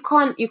 That you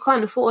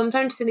can't force. I'm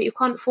trying to say that you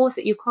can't force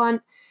it. You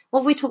can't.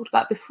 What we talked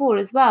about before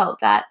as well,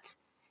 that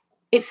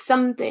if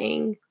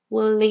something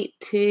will lead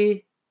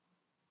to,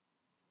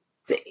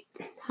 so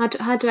how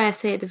do I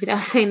say it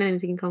without saying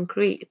anything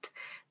concrete?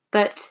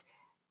 But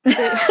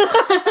so,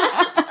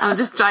 I'm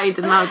just trying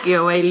to now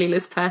give away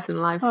Lila's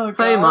personal life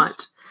so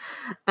much.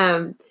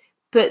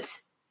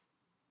 But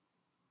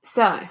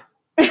so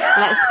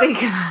let's think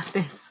about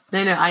this. No,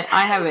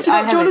 I have it. Do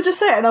you want to just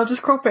say it and I'll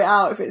just crop it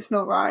out if it's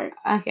not right?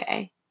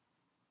 Okay.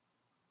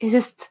 It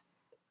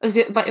was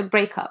about a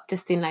breakup,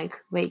 just in like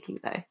vaguely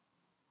though.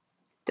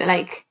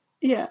 Like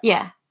yeah.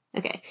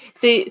 Okay.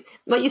 So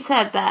what you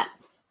said that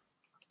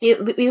we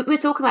were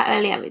talking about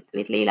earlier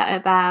with Lila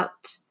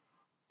about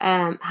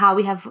how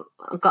we have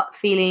gut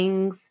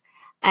feelings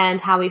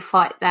and how we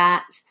fight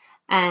that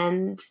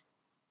and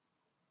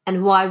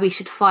why we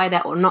should fight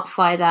that or not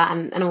fight that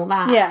and all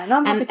that. Yeah, and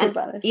I'm happy to talk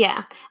about this.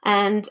 Yeah,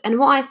 and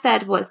what I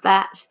said was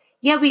that,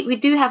 yeah, we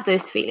do have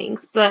those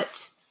feelings,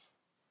 but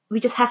we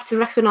just have to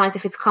recognise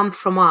if it's come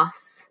from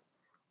us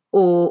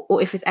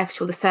or if it's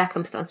actually the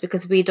circumstance,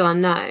 because we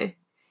don't know.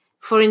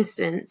 For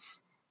instance,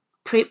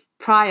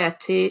 prior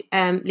to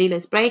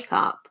Lila's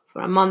breakup,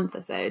 for a month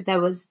or so,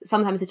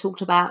 sometimes they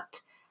talked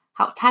about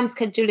how time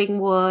scheduling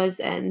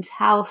was and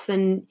how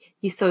often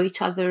you saw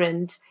each other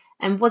and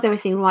was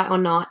everything right or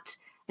not.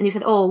 And you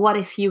said, oh, what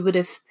if you would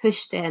have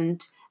pushed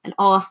and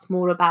asked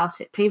more about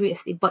it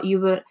previously, but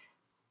you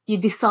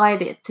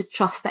decided to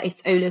trust that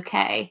it's all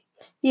okay.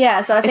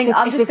 Yeah, so I think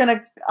I'm just going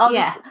to...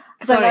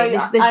 Sorry,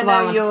 this is what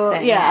I want to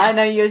say. Yeah, I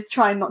know you're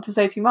trying not to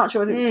say too much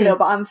or too little,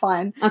 but I'm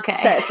fine.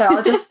 Okay.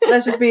 So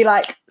let's just be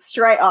like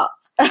straight up.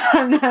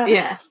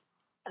 Yeah.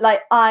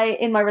 Like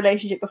in my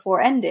relationship before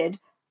it ended,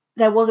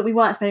 we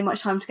weren't spending much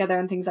time together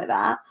and things like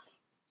that.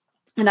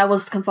 And I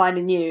was confined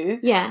in you.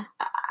 Yeah.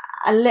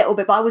 A little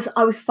bit, but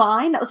I was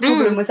fine. That was the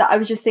problem, was that I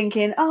was just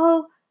thinking,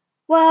 oh,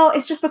 well,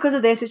 it's just because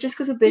of this, it's just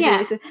because we're busy.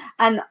 Yeah.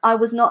 And I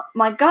was not,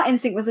 my gut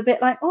instinct was a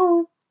bit like,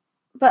 oh,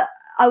 but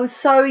I was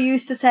so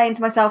used to saying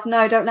to myself,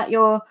 no, don't let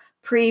your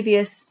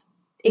previous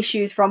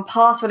issues from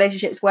past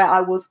relationships where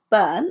I was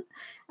burnt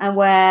and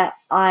where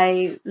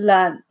I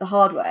learned the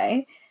hard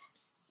way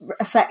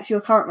affect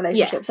your current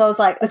relationship. Yeah. So I was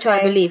like, okay. Which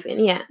I believe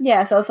in, yeah.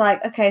 Yeah, so I was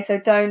like, okay, so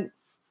don't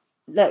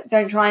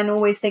try and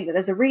always think that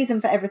there's a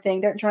reason for everything.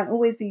 Don't try and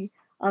always be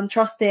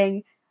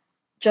untrusting.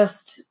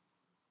 Just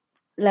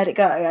let it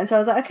go. And so I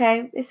was like,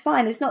 okay, it's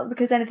fine. It's not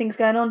because anything's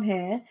going on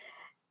here.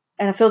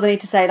 And I feel the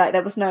need to say, like,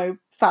 there was no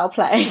foul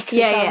play.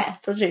 Yeah.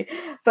 Dodgy.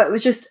 But it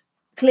was just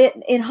clear.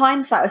 In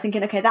hindsight, I was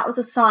thinking, okay, that was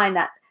a sign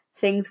that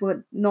things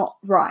were not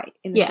right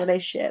in this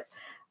relationship.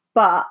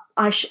 But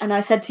I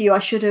said to you, I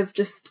should have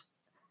just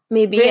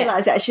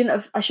realised it. I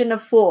shouldn't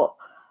have fought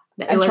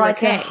and tried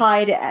to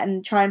hide it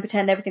and try and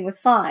pretend everything was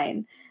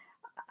fine.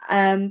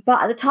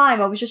 But at the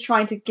time, I was just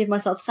trying to give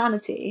myself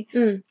sanity.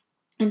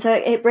 And so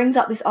it brings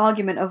up this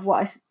argument of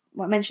what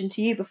I mentioned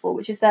to you before,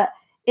 which is that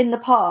in the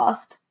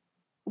past,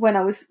 when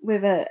I was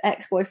with an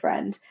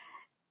ex-boyfriend,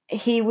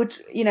 he would,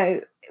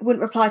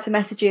 wouldn't reply to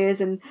messages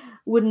and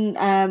wouldn't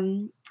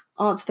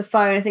answer the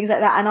phone and things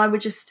like that. And I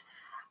would just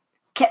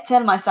kept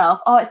telling myself,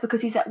 oh, it's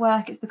because he's at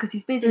work, it's because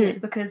he's busy, it's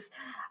because,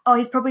 oh,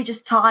 he's probably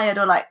just tired,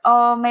 or like,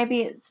 oh,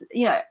 maybe it's,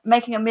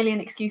 making a million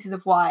excuses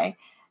of why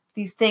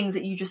these things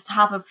that you just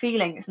have a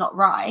feeling it's not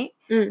right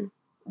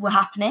were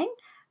happening.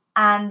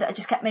 And I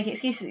just kept making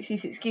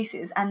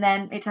excuses. And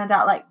then it turned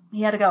out like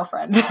he had a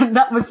girlfriend. And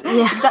that was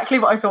exactly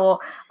what I thought.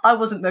 I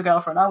wasn't the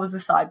girlfriend. I was the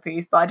side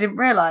piece, but I didn't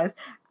realise.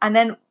 And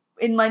then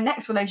in my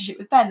next relationship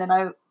with Ben, then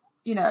I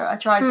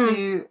tried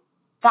to,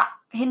 that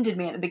hindered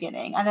me at the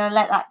beginning. And then I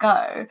let that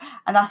go.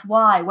 And that's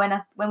why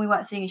when we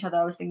weren't seeing each other,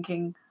 I was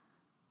thinking,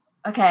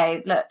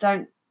 okay, look,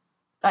 don't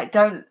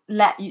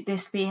let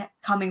this be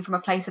coming from a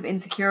place of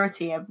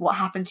insecurity of what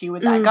happened to you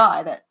with that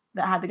guy that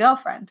had the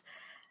girlfriend.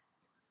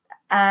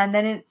 And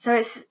then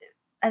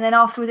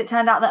afterwards it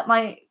turned out that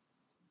my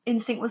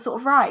instinct was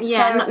sort of right.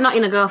 Yeah, so, not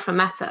in a girlfriend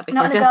matter,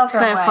 because just to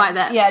clarify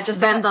that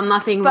Ben done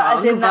nothing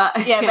wrong. Ben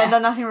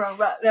done nothing wrong,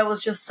 but there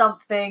was just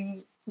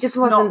something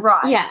wasn't not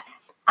right. Yeah.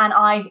 And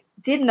I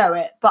did know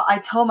it, but I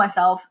told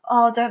myself,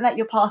 oh, don't let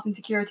your past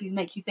insecurities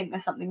make you think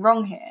there's something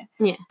wrong here.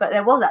 Yeah. But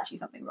there was actually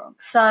something wrong.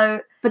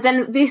 So, but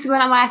then this is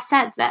when I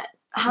said that.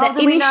 How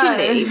do we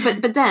know?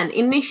 But then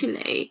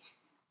initially,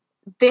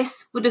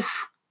 this would have,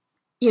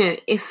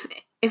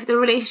 if the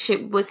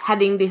relationship was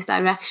heading this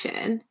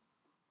direction,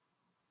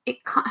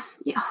 it can't.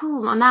 Yeah,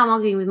 now I'm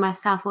arguing with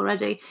myself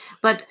already.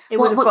 But it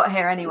would have got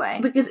here anyway.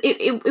 Because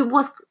it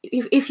was,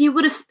 if you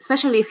would have,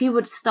 especially if you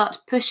would start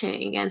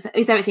pushing and say,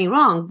 is everything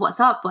wrong? What's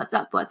up?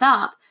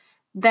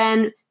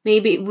 Then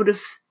maybe it would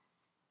have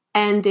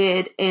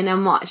ended in a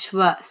much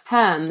worse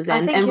terms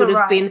and would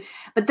have been.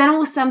 But then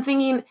also I'm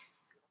thinking,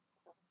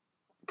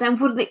 then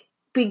wouldn't it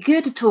be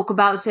good to talk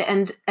about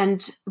it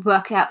and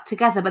work out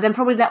together? But then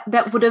probably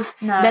that would have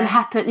then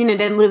happened.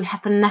 Then would have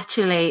happened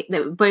naturally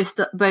that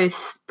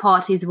both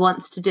parties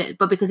wants to do it.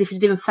 But because if you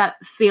didn't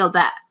feel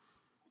that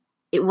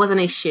it was an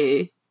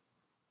issue,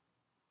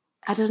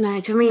 I don't know.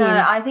 Do you mean?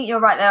 No, I think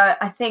you're right there.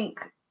 I think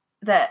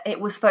that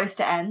it was supposed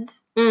to end,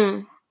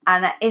 and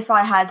that if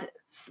I had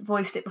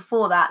voiced it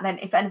before that, then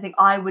if anything,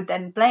 I would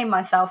then blame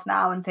myself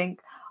now and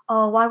think,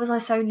 oh, why was I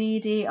so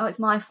needy? Oh, it's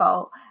my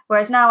fault.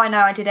 Whereas now I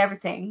know I did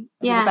everything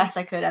the best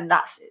I could, and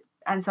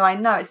so I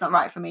know it's not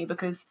right for me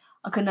because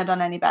I couldn't have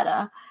done any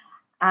better.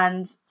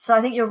 And so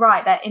I think you're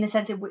right that in a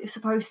sense it was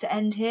supposed to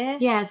end here.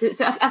 Yeah, so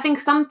I think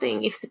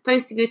something, if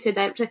supposed to go to a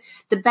director,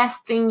 the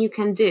best thing you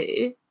can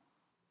do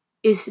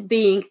is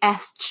being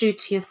as true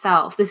to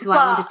yourself. This is why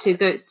I wanted to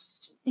go.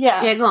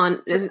 Yeah, go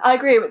on. I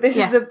agree, but this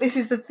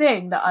is the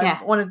thing that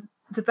I want to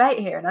debate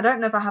here, and I don't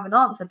know if I have an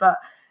answer, but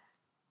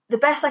the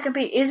best I can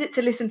be, is it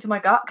to listen to my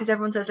gut, because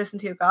everyone says listen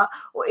to your gut,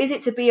 or is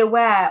it to be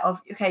aware of,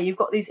 okay, you've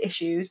got these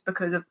issues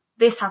because of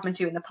this happened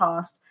to you in the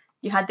past,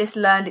 you had this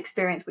learned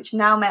experience which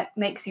now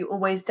makes you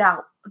always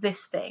doubt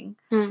this thing,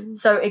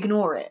 so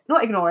ignore it,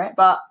 not ignore it,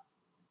 but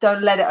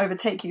don't let it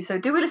overtake you. So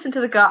do we listen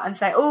to the gut and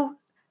say, oh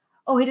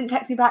he didn't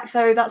text me back,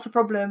 so that's a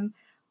problem,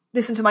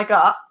 listen to my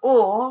gut?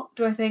 Or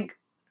do I think,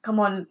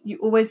 come on, you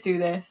always do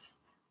this,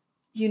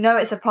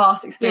 it's a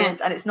past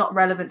experience and it's not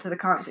relevant to the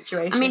current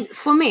situation? I mean,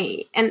 for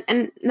me,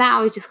 and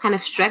now I just kind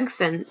of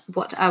strengthen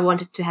what I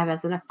wanted to have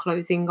as a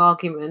closing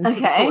argument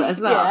as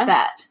well,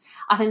 that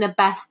I think the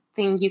best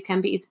thing you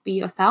can be is be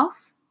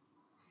yourself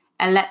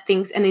and let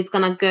things, and it's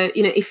gonna go,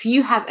 if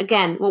you have,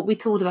 again, what we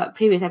talked about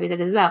previous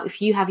episodes as well,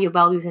 if you have your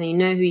values and you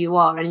know who you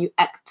are and you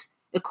act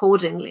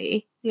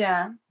accordingly,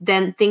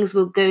 then things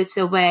will go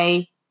to a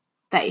way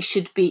that it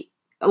should be,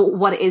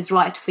 what is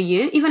right for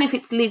you, even if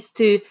it leads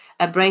to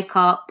a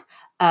breakup,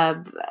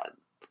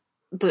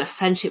 but a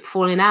friendship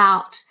falling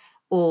out,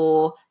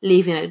 or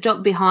leaving a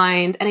job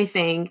behind,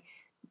 anything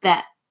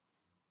that,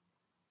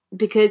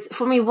 because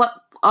for me, what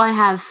I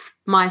have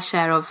my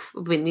share of,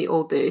 when we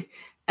all do,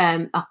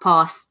 are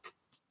past,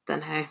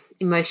 don't know,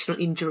 emotional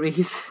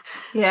injuries.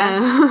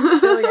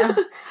 I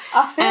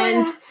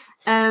feel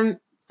and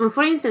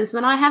for instance,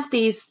 when I have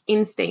these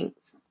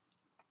instincts,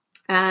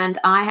 and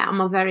I am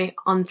a very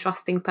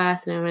untrusting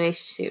person in a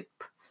relationship,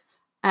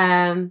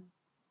 and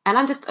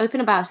I'm just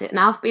open about it. And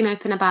I've been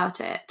open about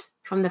it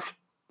from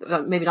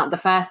maybe not the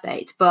first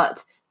date,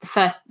 but the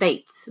first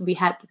dates we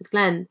had with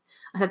Glenn.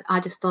 I said, I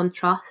just don't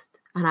trust.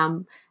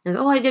 And he said,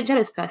 oh, you're a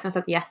jealous person. I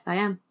said, yes, I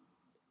am.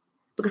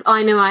 Because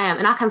I know I am.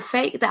 And I can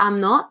fake that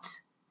I'm not.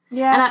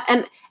 Yeah.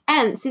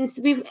 And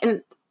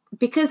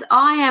because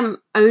I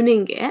am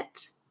owning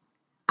it,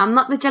 I'm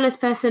not the jealous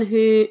person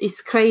who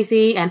is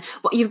crazy and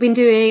what you've been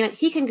doing. Like,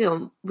 he can go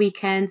on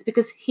weekends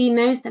because he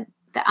knows that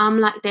I'm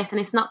like this, and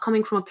it's not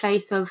coming from a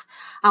place of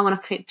I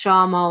want to create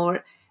drama,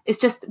 or it's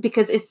just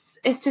because it's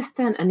just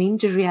an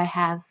injury I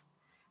have.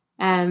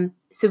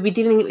 So we're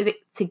dealing with it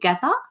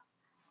together,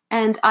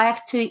 and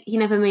he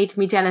never made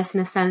me jealous in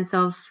a sense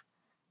of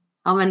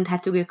I wouldn't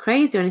have to go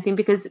crazy or anything,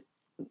 because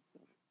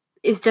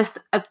it's just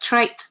a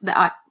trait that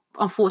I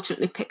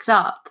unfortunately picked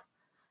up.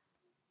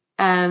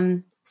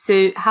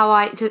 So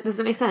does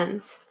that make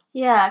sense?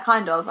 Yeah,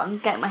 kind of. I'm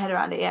getting my head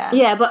around it. Yeah.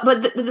 Yeah, but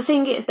the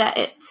thing is that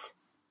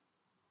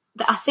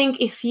that I think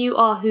if you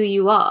are who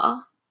you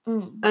are,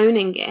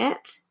 owning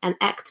it and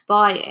act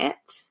by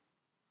it,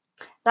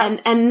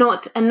 and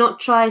not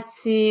try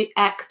to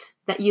act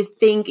that you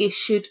think it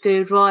should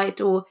go right,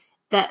 or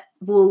that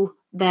will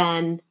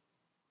then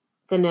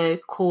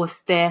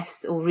cause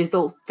this or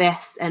result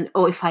this, and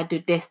or if I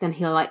do this then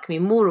he'll like me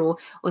more, or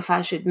if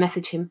I should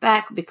message him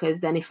back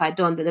because then if I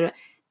don't,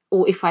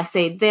 or if I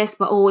say this,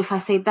 but if I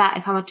say that,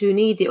 if I'm too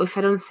needy, or if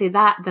I don't say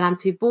that, then I'm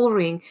too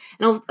boring,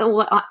 and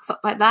all stuff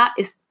like that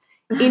is.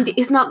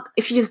 It's not,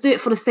 if you just do it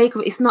for the sake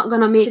of it, it's not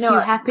going to make you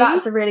happy.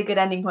 That's a really good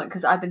ending point,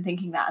 because I've been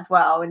thinking that as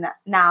well, and that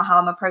now how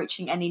I'm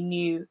approaching any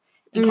new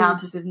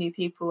encounters with new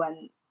people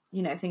and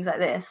things like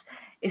this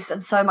is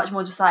so much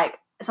more just like,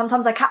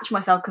 sometimes I catch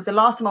myself, because the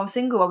last time I was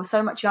single I was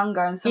so much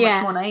younger and so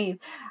much more naive.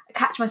 I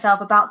catch myself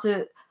about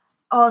to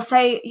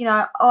say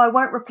I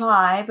won't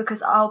reply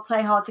because I'll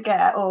play hard to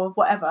get or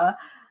whatever,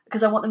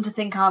 because I want them to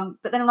think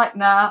but then I'm like,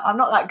 nah, I'm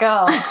not that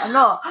girl. I'm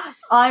not.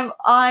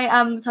 I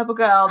am the type of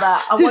girl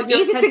that I want your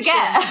easy attention. to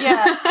get.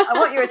 Yeah, I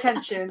want your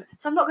attention.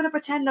 So I'm not going to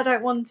pretend I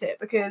don't want it,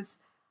 because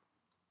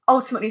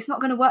ultimately it's not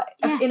going to work.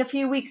 Yeah. In a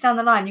few weeks down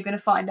the line, you're going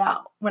to find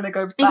out when I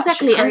go back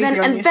exactly, crazy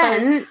and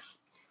then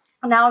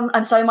now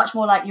I'm so much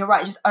more like, you're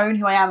right, just own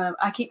who I am. And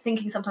I keep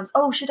thinking sometimes,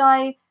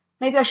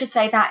 maybe I should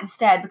say that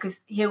instead,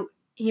 because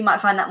he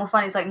might find that more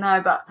funny. It's like,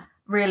 no, but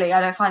really I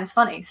don't find this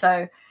funny.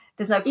 So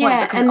there's no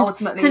point because and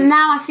ultimately. So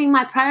now I think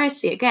my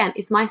priority again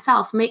is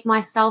myself, make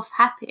myself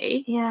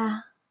happy. Yeah.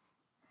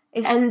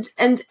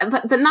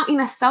 But not in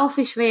a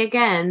selfish way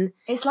again.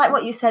 It's like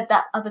what you said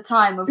that other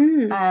time of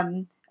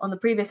on the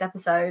previous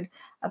episode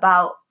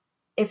about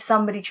if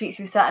somebody treats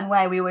you a certain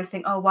way, we always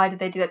think, oh, why did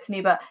they do that to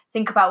me? But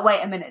think about,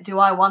 wait a minute, do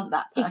I want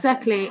that person?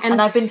 Exactly.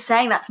 And I've been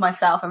saying that to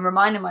myself and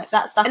reminding myself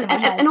that stuck in my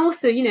head. And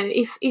also, you know,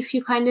 if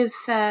you kind of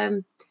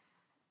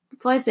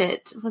what is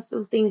it? What's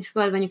the English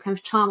word when you kind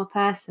of charm a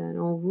person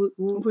or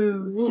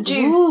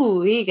seduce?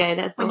 Woo, here you go.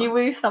 That's when you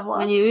woo someone.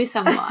 When you woo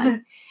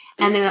someone,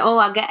 and then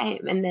I get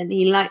him, and then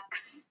he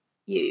likes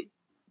you,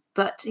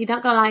 but you're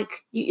not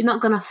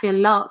gonna feel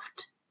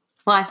loved.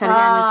 Well, I said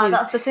again,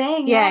 that's the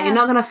thing. Yeah, you're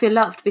not gonna feel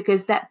loved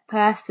because that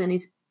person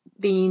is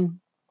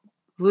being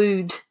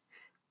wooed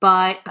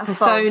by a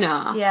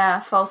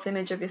persona. False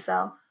image of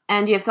yourself,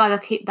 and you have to either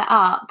keep that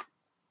up.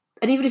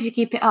 And even if you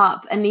keep it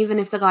up, and even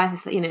if the guy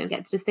has,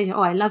 get to the stage,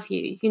 I love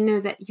you, you know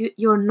that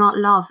you're not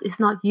loved. It's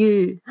not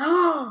you.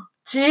 Oh,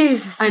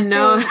 Jesus. I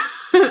know.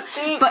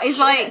 But it's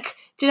like,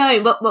 do you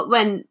know, but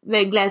when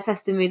Glenn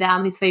says to me that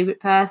I'm his favourite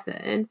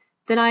person,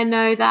 then I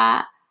know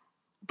that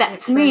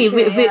that's me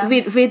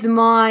with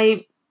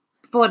my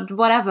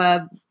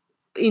whatever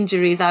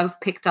injuries I've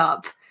picked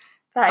up.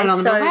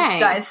 Along the way.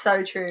 That is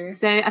so true.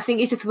 So I think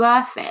it's just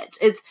worth it.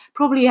 It's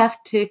probably you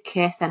have to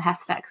kiss and have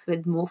sex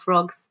with more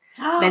frogs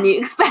than you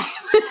expect.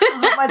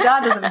 My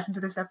dad doesn't listen to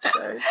this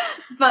episode.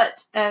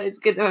 But it's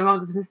good that my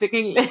mum doesn't speak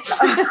English.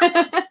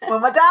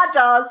 Well, my dad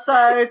does,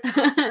 so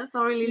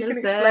sorry, you can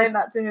explain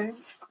that to him.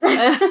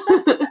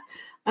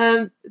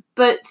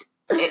 But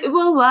it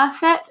will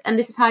worth it, and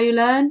this is how you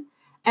learn.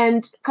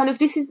 And kind of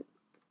this is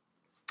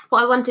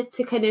what I wanted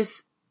to kind of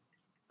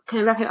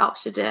wrap it up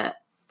to the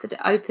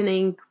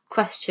opening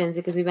questions,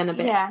 because we went a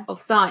bit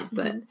offside,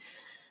 but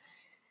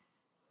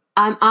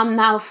I'm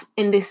now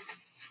in this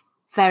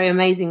very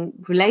amazing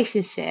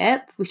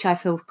relationship which I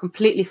feel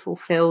completely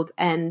fulfilled,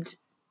 and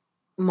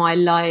my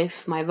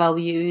life, my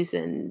values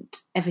and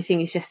everything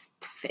is just,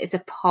 it's a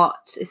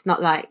part. It's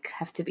not like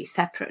have to be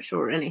separate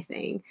or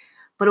anything,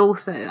 but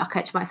also I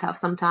catch myself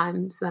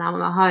sometimes when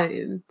I'm at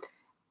home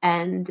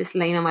and just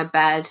laying on my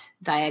bed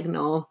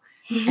diagonal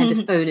and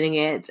just owning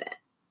it.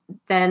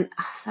 Then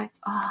I was like,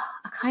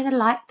 I kind of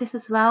like this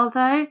as well,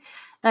 though.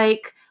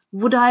 Like,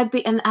 would I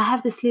be? And I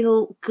have this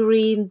little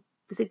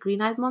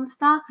green-eyed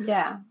monster?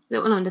 Yeah.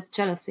 No, that's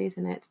jealousy,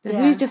 isn't it?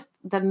 Who's just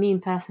the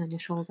mean person on your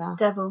shoulder?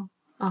 Devil.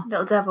 Oh.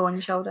 Little devil on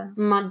your shoulder.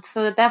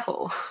 So the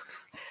devil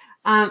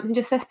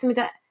just says to me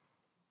that,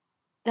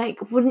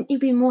 like, wouldn't you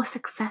be more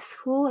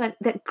successful? Like,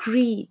 that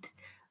greed,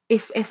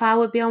 if I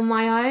would be on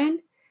my own.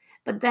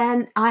 But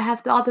then I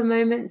have the other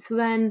moments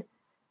when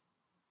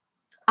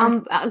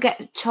I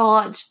get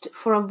charged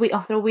for a week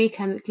after a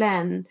weekend with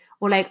Glenn,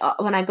 or like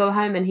when I go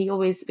home and he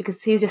always,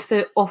 because he's just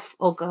so off.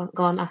 Oh, go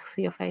on, I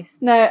see your face.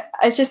 No,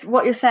 it's just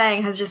what you're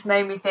saying has just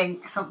made me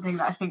think something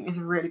that I think is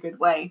a really good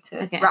way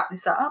to wrap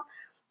this up,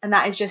 and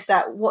that is just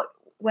that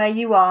where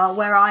you are,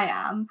 where I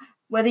am,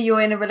 whether you're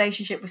in a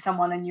relationship with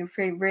someone and you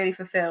feel really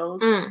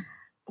fulfilled,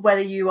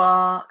 whether you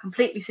are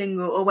completely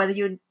single or whether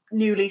you're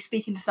newly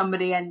speaking to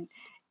somebody and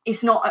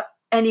it's not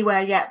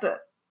anywhere yet, but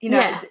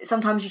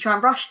sometimes you try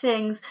and rush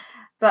things.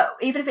 But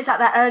even if it's at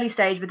that early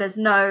stage where there's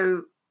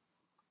no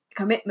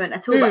commitment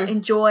at all, but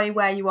enjoy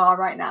where you are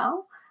right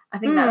now, I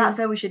think that's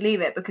where we should leave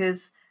it.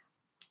 Because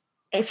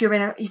if you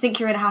think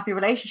you're in a happy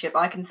relationship,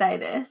 I can say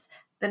this,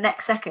 the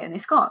next second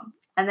it's gone.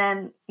 And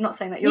then, not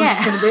saying that yours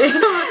is going to be,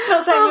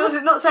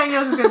 not saying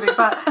yours is going to be,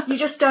 but you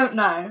just don't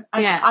know.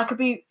 I could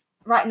be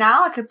right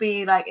now. I could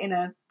be like in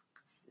a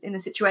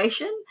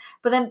situation,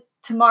 but then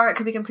tomorrow it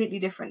could be completely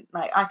different.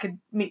 Like I could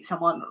meet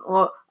someone,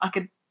 or I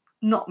could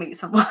not meet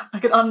someone. I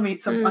could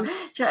unmeet someone. Do you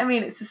know what I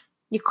mean? It's just,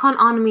 you can't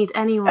unmeet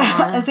anyone.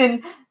 As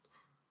in,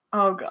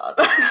 oh god,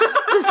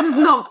 this is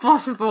not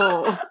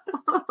possible.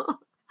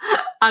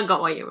 I got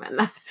what you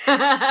meant.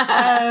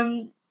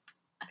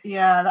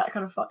 Yeah, that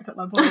kind of fucked up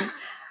my point.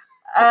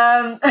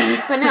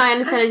 But no, I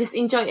understand. I just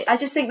enjoy it. I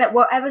just think that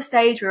whatever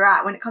stage we're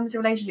at when it comes to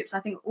relationships, I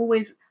think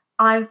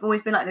I've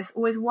always been like this.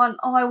 Always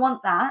I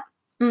want that.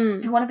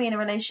 I want to be in a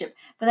relationship.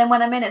 But then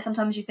when I'm in it,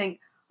 sometimes you think,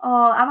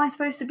 oh, am I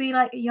supposed to be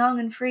like young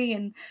and free?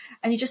 And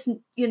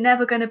you're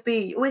never going to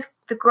be.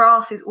 The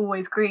grass is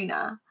always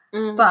greener.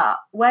 But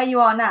where you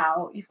are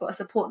now, you've got a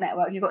support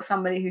network. You've got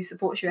somebody who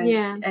supports you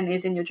and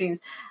is in your dreams.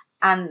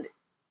 And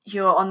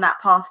you're on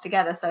that path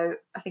together. So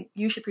I think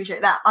you should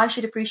appreciate that. I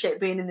should appreciate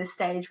being in this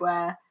stage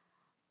where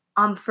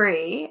I'm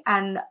free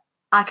and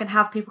I can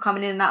have people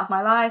coming in and out of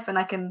my life and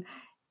I can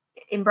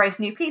embrace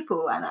new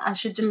people, and I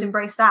should just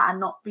embrace that and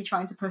not be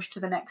trying to push to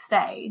the next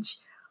stage.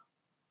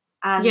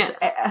 And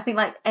I think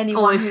like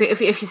anyone, or if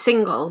you're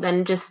single,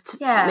 then just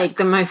make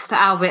the most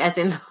out of it, as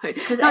in,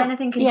 because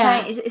anything can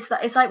change.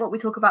 It's like what we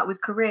talk about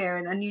with career,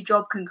 and a new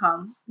job can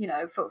come,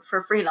 for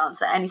a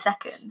freelancer at any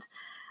second.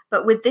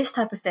 But with this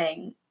type of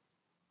thing,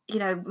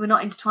 we're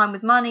not intertwined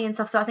with money and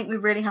stuff. So I think we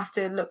really have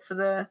to look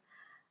for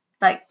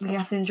we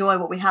have to enjoy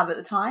what we have at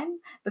the time,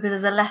 because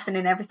there's a lesson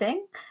in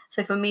everything.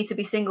 So for me to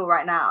be single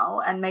right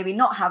now and maybe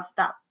not have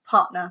that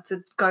partner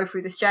to go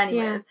through this journey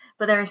Yeah. with,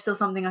 but there is still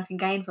something I can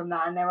gain from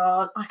that, and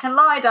I can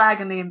lie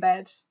diagonally in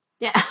bed.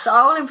 Yeah. So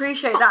I will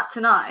appreciate that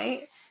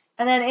tonight,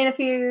 and then in a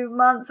few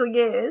months or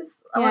years,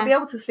 I won't be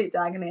able to sleep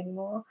diagonally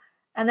anymore,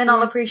 and then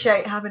I'll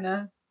appreciate having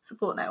a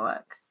support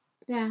network.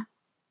 Yeah.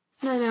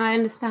 No, I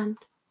understand.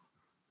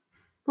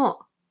 What?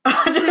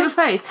 Just-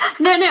 face.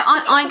 No,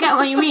 I get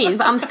what you mean,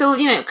 but I'm still,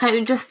 kind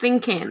of just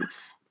thinking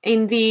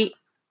in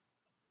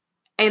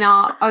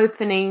our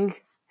opening.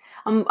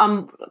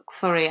 I'm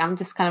sorry, I'm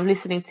just kind of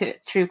listening to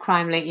true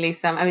crime lately,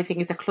 so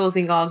everything is a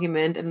closing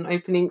argument and an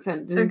opening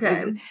sentence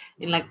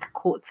in like a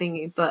court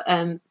thingy. But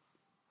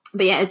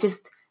yeah, it's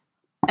just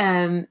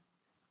to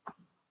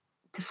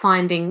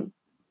finding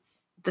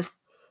the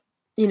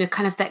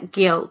kind of that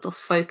guilt of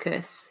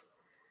focus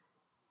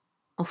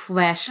of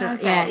where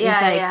should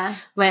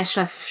where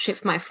should I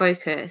shift my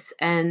focus?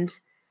 And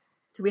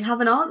do we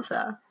have an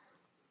answer?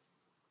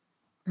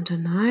 I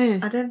don't know.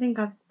 I don't think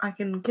I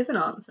can give an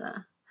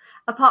answer.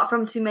 Apart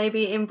from to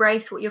maybe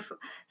embrace what you're...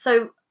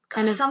 So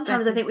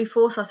sometimes I think we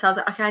force ourselves,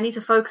 okay, I need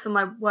to focus on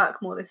my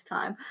work more this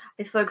time. I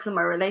need to focus on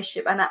my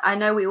relationship. And I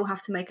know we all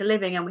have to make a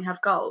living and we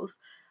have goals.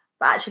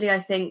 But actually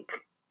I think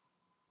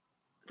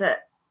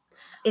that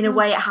in a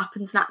way it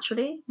happens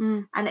naturally.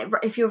 And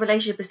if your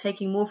relationship is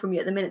taking more from you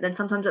at the minute, then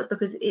sometimes that's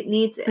because it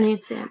needs it.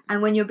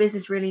 And when your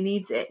business really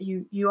needs it,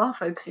 you are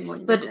focusing on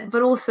your business.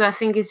 But also I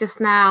think it's just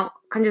now,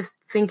 kind of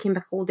thinking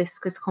back all this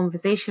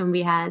conversation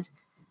we had,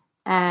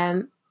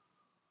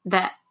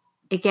 that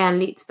again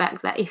leads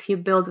back that if you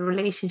build a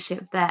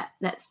relationship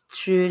that's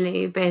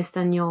truly based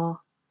on your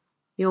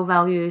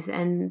values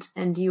and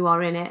you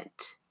are in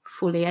it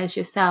fully as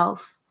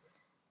yourself,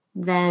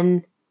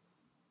 then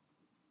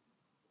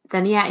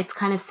yeah, it's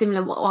kind of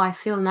similar what I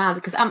feel now,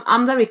 because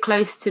I'm very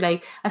close to,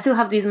 like, I still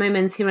have these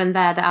moments here and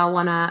there that I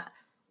want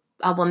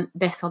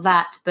this or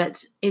that,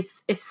 but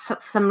it's for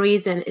some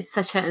reason it's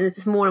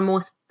it's more and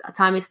more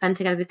time we spend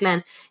together with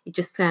Glenn, it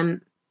just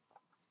kind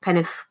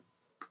of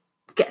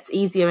gets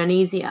easier and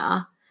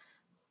easier.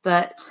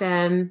 But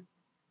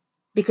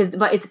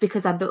it's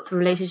because I built a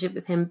relationship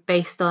with him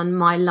based on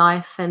my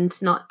life and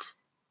not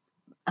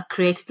a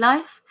created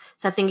life.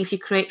 So I think if you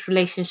create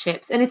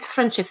relationships, and it's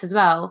friendships as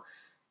well,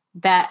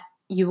 that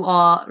you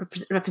are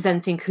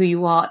representing who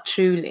you are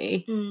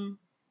truly,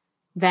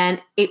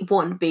 then it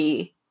won't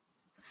be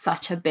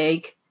such a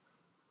big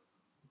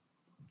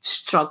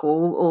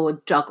struggle or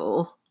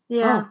juggle.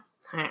 Yeah.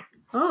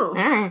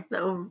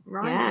 Little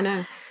rhyme.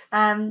 Yeah,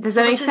 I know. Does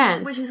that make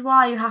sense? Which is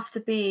why you have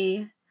to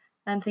be,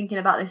 thinking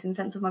about this in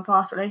sense of my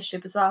past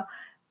relationship as well,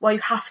 why you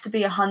have to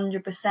be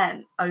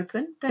 100%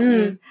 open, don't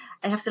you?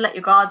 And you have to let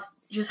your guards,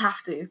 you just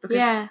have to,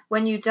 because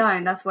when you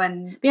don't, that's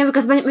when... Yeah,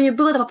 because when you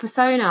build up a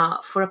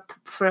persona for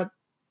a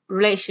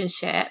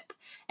relationship,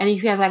 and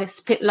if you have like a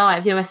split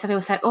lives, when some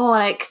people say, oh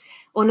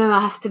no,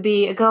 I have to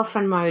be a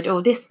girlfriend mode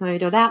or this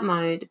mode or that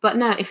mode. But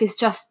no, if it's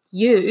just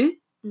you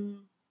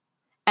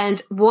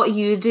and what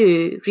you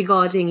do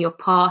regarding your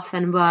path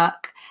and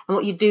work and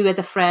what you do as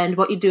a friend,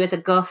 what you do as a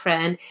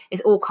girlfriend,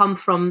 it all come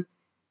from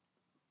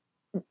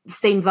the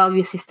same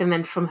value system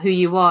and from who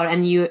you are,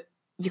 and you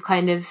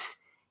kind of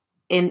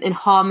in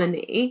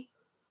harmony,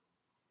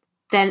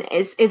 then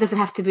it doesn't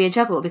have to be a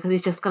juggle, because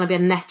it's just going to be a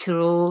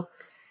natural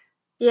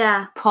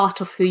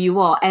part of who you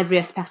are. Every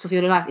aspect of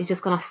your life is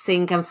just going to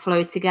sync and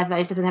flow together.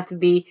 It doesn't have to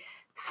be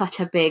such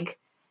a big...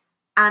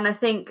 And I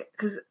think,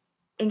 because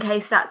in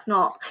case that's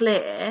not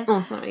clear...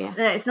 Oh, sorry, yeah.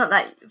 It's not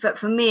that... But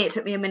for me, it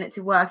took me a minute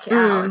to work it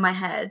out in my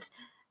head.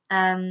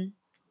 I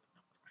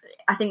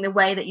think the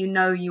way that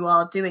you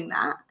are doing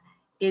that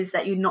is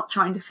that you're not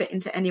trying to fit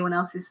into anyone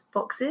else's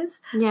boxes,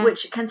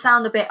 which can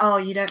sound a bit,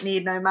 you don't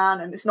need no man,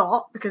 and it's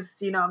not, because,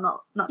 I'm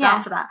not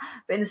down for that.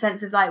 But in the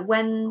sense of, like,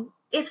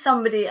 if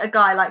a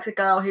guy likes a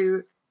girl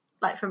who,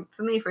 like, for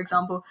me, for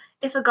example,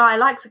 if a guy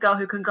likes a girl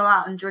who can go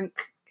out and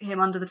drink him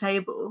under the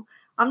table,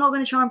 I'm not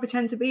going to try and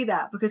pretend to be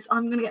that, because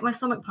I'm going to get my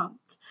stomach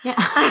pumped. Yeah.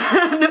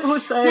 And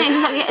also...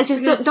 it's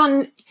just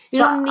you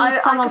don't need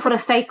someone for the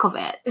sake of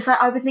it. It's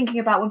like, I've been thinking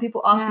about when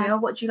people ask me,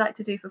 what do you like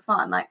to do for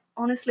fun? Like,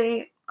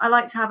 honestly... I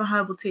like to have a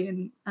herbal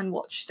tea and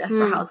watch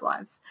Desperate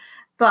Housewives,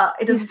 but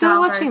it doesn't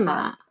sound very fun. You're still watching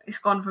that? It's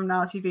gone from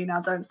Now TV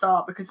Now. Don't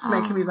start, because it's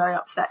making me very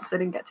upset because I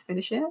didn't get to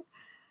finish it.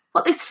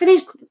 What? It's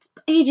finished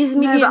ages,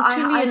 maybe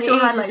I still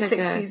had like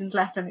 6 seasons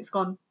left, and it's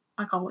gone.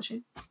 I can't watch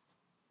it.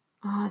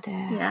 Oh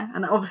dear. Yeah,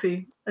 and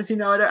obviously, as you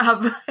know, I don't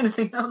have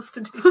anything else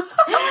to do.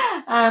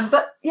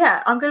 But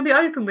yeah, I'm going to be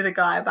open with a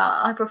guy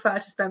about. I prefer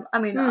to spend. I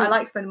mean, I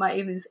like spending my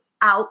evenings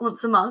out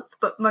once a month,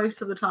 but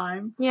most of the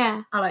time,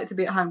 I like to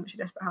be at home watching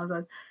Desperate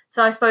Housewives.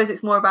 So I suppose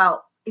it's more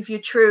about, if you're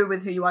true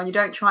with who you are and you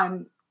don't try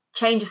and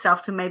change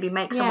yourself to maybe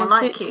make someone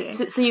like you.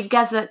 So you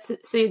gather,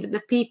 so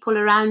the people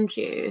around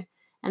you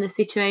and the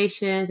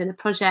situations and the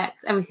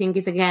projects, everything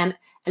is again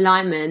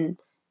alignment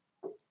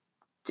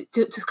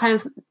to kind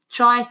of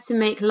try to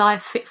make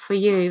life fit for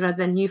you rather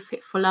than you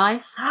fit for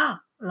life.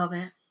 Love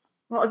it.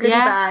 What a goodie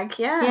bag.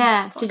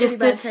 Yeah. So just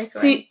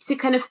to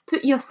kind of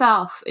put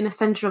yourself in the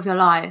center of your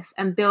life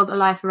and build a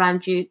life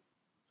around you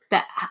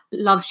that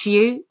loves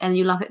you and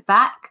you love it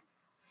back.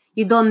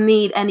 you don't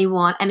need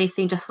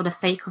anything just for the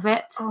sake of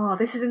it. Oh,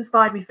 this has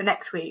inspired me for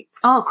next week.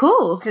 Oh,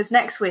 cool. Because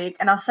next week,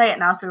 and I'll say it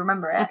now so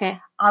remember it.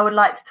 Okay. I would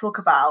like to talk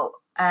about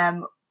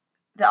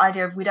the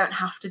idea of we don't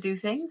have to do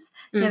things.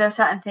 You know, there are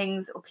certain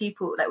things or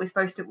people that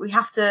we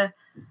have to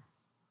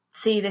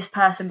see this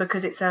person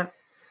because it's a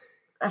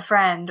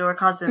friend or a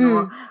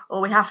cousin,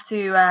 or we have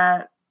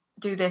to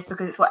do this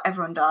because it's what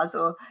everyone does,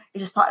 or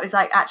it's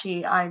like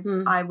actually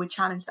I would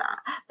challenge that.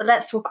 But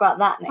let's talk about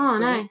that next week. Oh,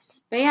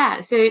 nice. But yeah,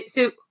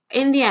 so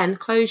in the end,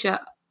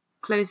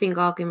 closing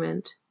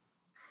argument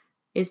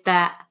is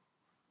that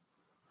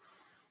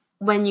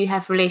when you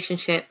have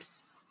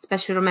relationships,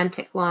 especially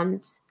romantic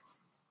ones,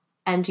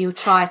 and you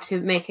try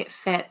to make it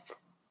fit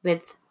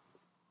with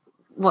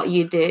what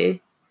you do,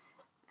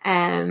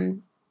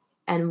 and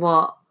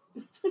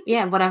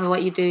whatever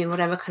what you do in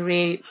whatever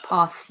career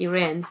path you're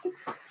in.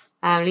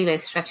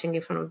 Lilo's stretching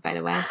in front of me, by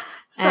the way.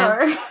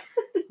 Sorry.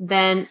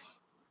 Then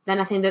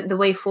I think that the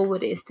way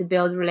forward is to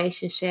build a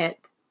relationship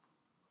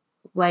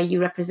where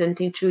you're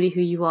representing truly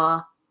who you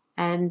are,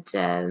 and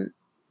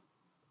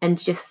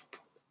just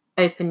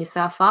open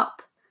yourself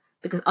up,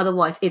 because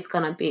otherwise it's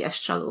gonna be a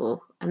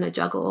struggle and a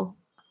juggle.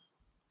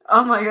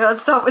 Oh my god!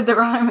 Stop with the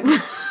rhyme.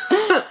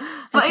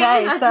 But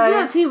okay,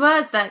 so 2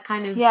 words that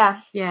kind of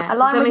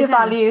align with your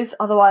values.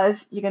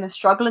 Otherwise, you're gonna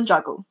struggle and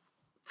juggle.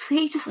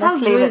 See, it just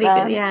sounds really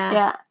good.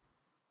 Yeah.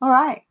 All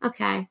right.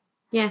 Okay.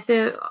 Yeah.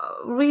 So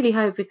really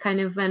hope it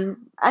kind of went.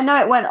 I know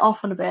it went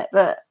off on a bit,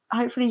 but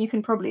hopefully you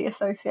can probably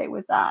associate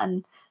with that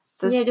and.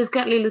 Just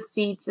get little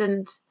seeds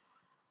and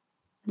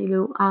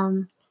little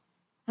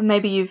And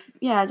maybe you've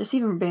just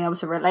even being able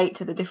to relate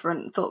to the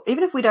different thought.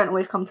 Even if we don't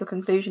always come to a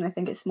conclusion, I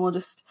think it's more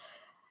just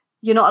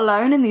you're not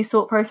alone in these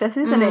thought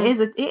processes, and it is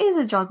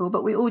a juggle,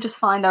 but we all just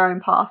find our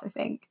own path, I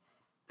think.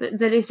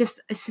 But it's just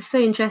so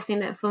interesting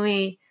that for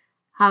me,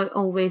 how it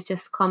always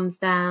just comes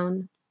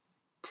down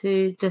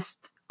to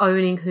just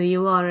owning who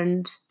you are,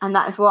 and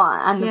that is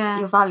why, and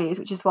your values,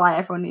 which is why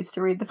everyone needs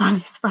to read the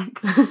Values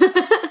Factor.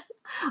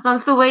 I'm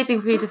still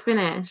waiting for you to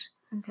finish.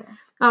 Okay.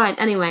 All right.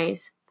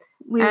 Anyways,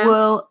 we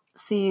will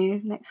see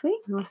you next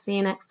week. We'll see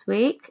you next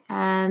week,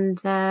 and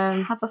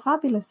have a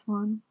fabulous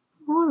one.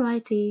 All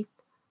righty.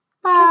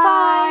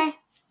 Bye.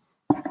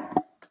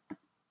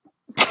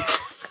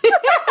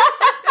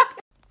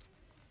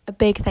 A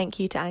big thank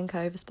you to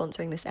Anko for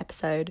sponsoring this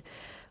episode.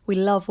 We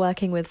love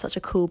working with such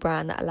a cool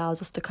brand that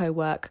allows us to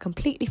co-work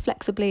completely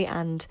flexibly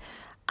and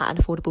at an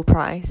affordable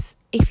price.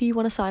 If you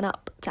want to sign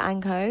up to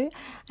Anko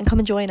and come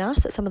and join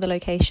us at some of the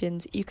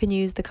locations, you can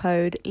use the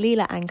code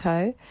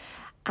LILAANKO,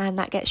 and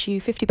that gets you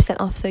 50%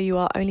 off, so you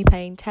are only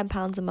paying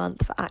 £10 a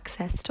month for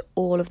access to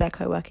all of their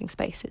co-working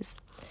spaces.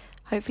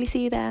 Hopefully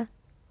see you there.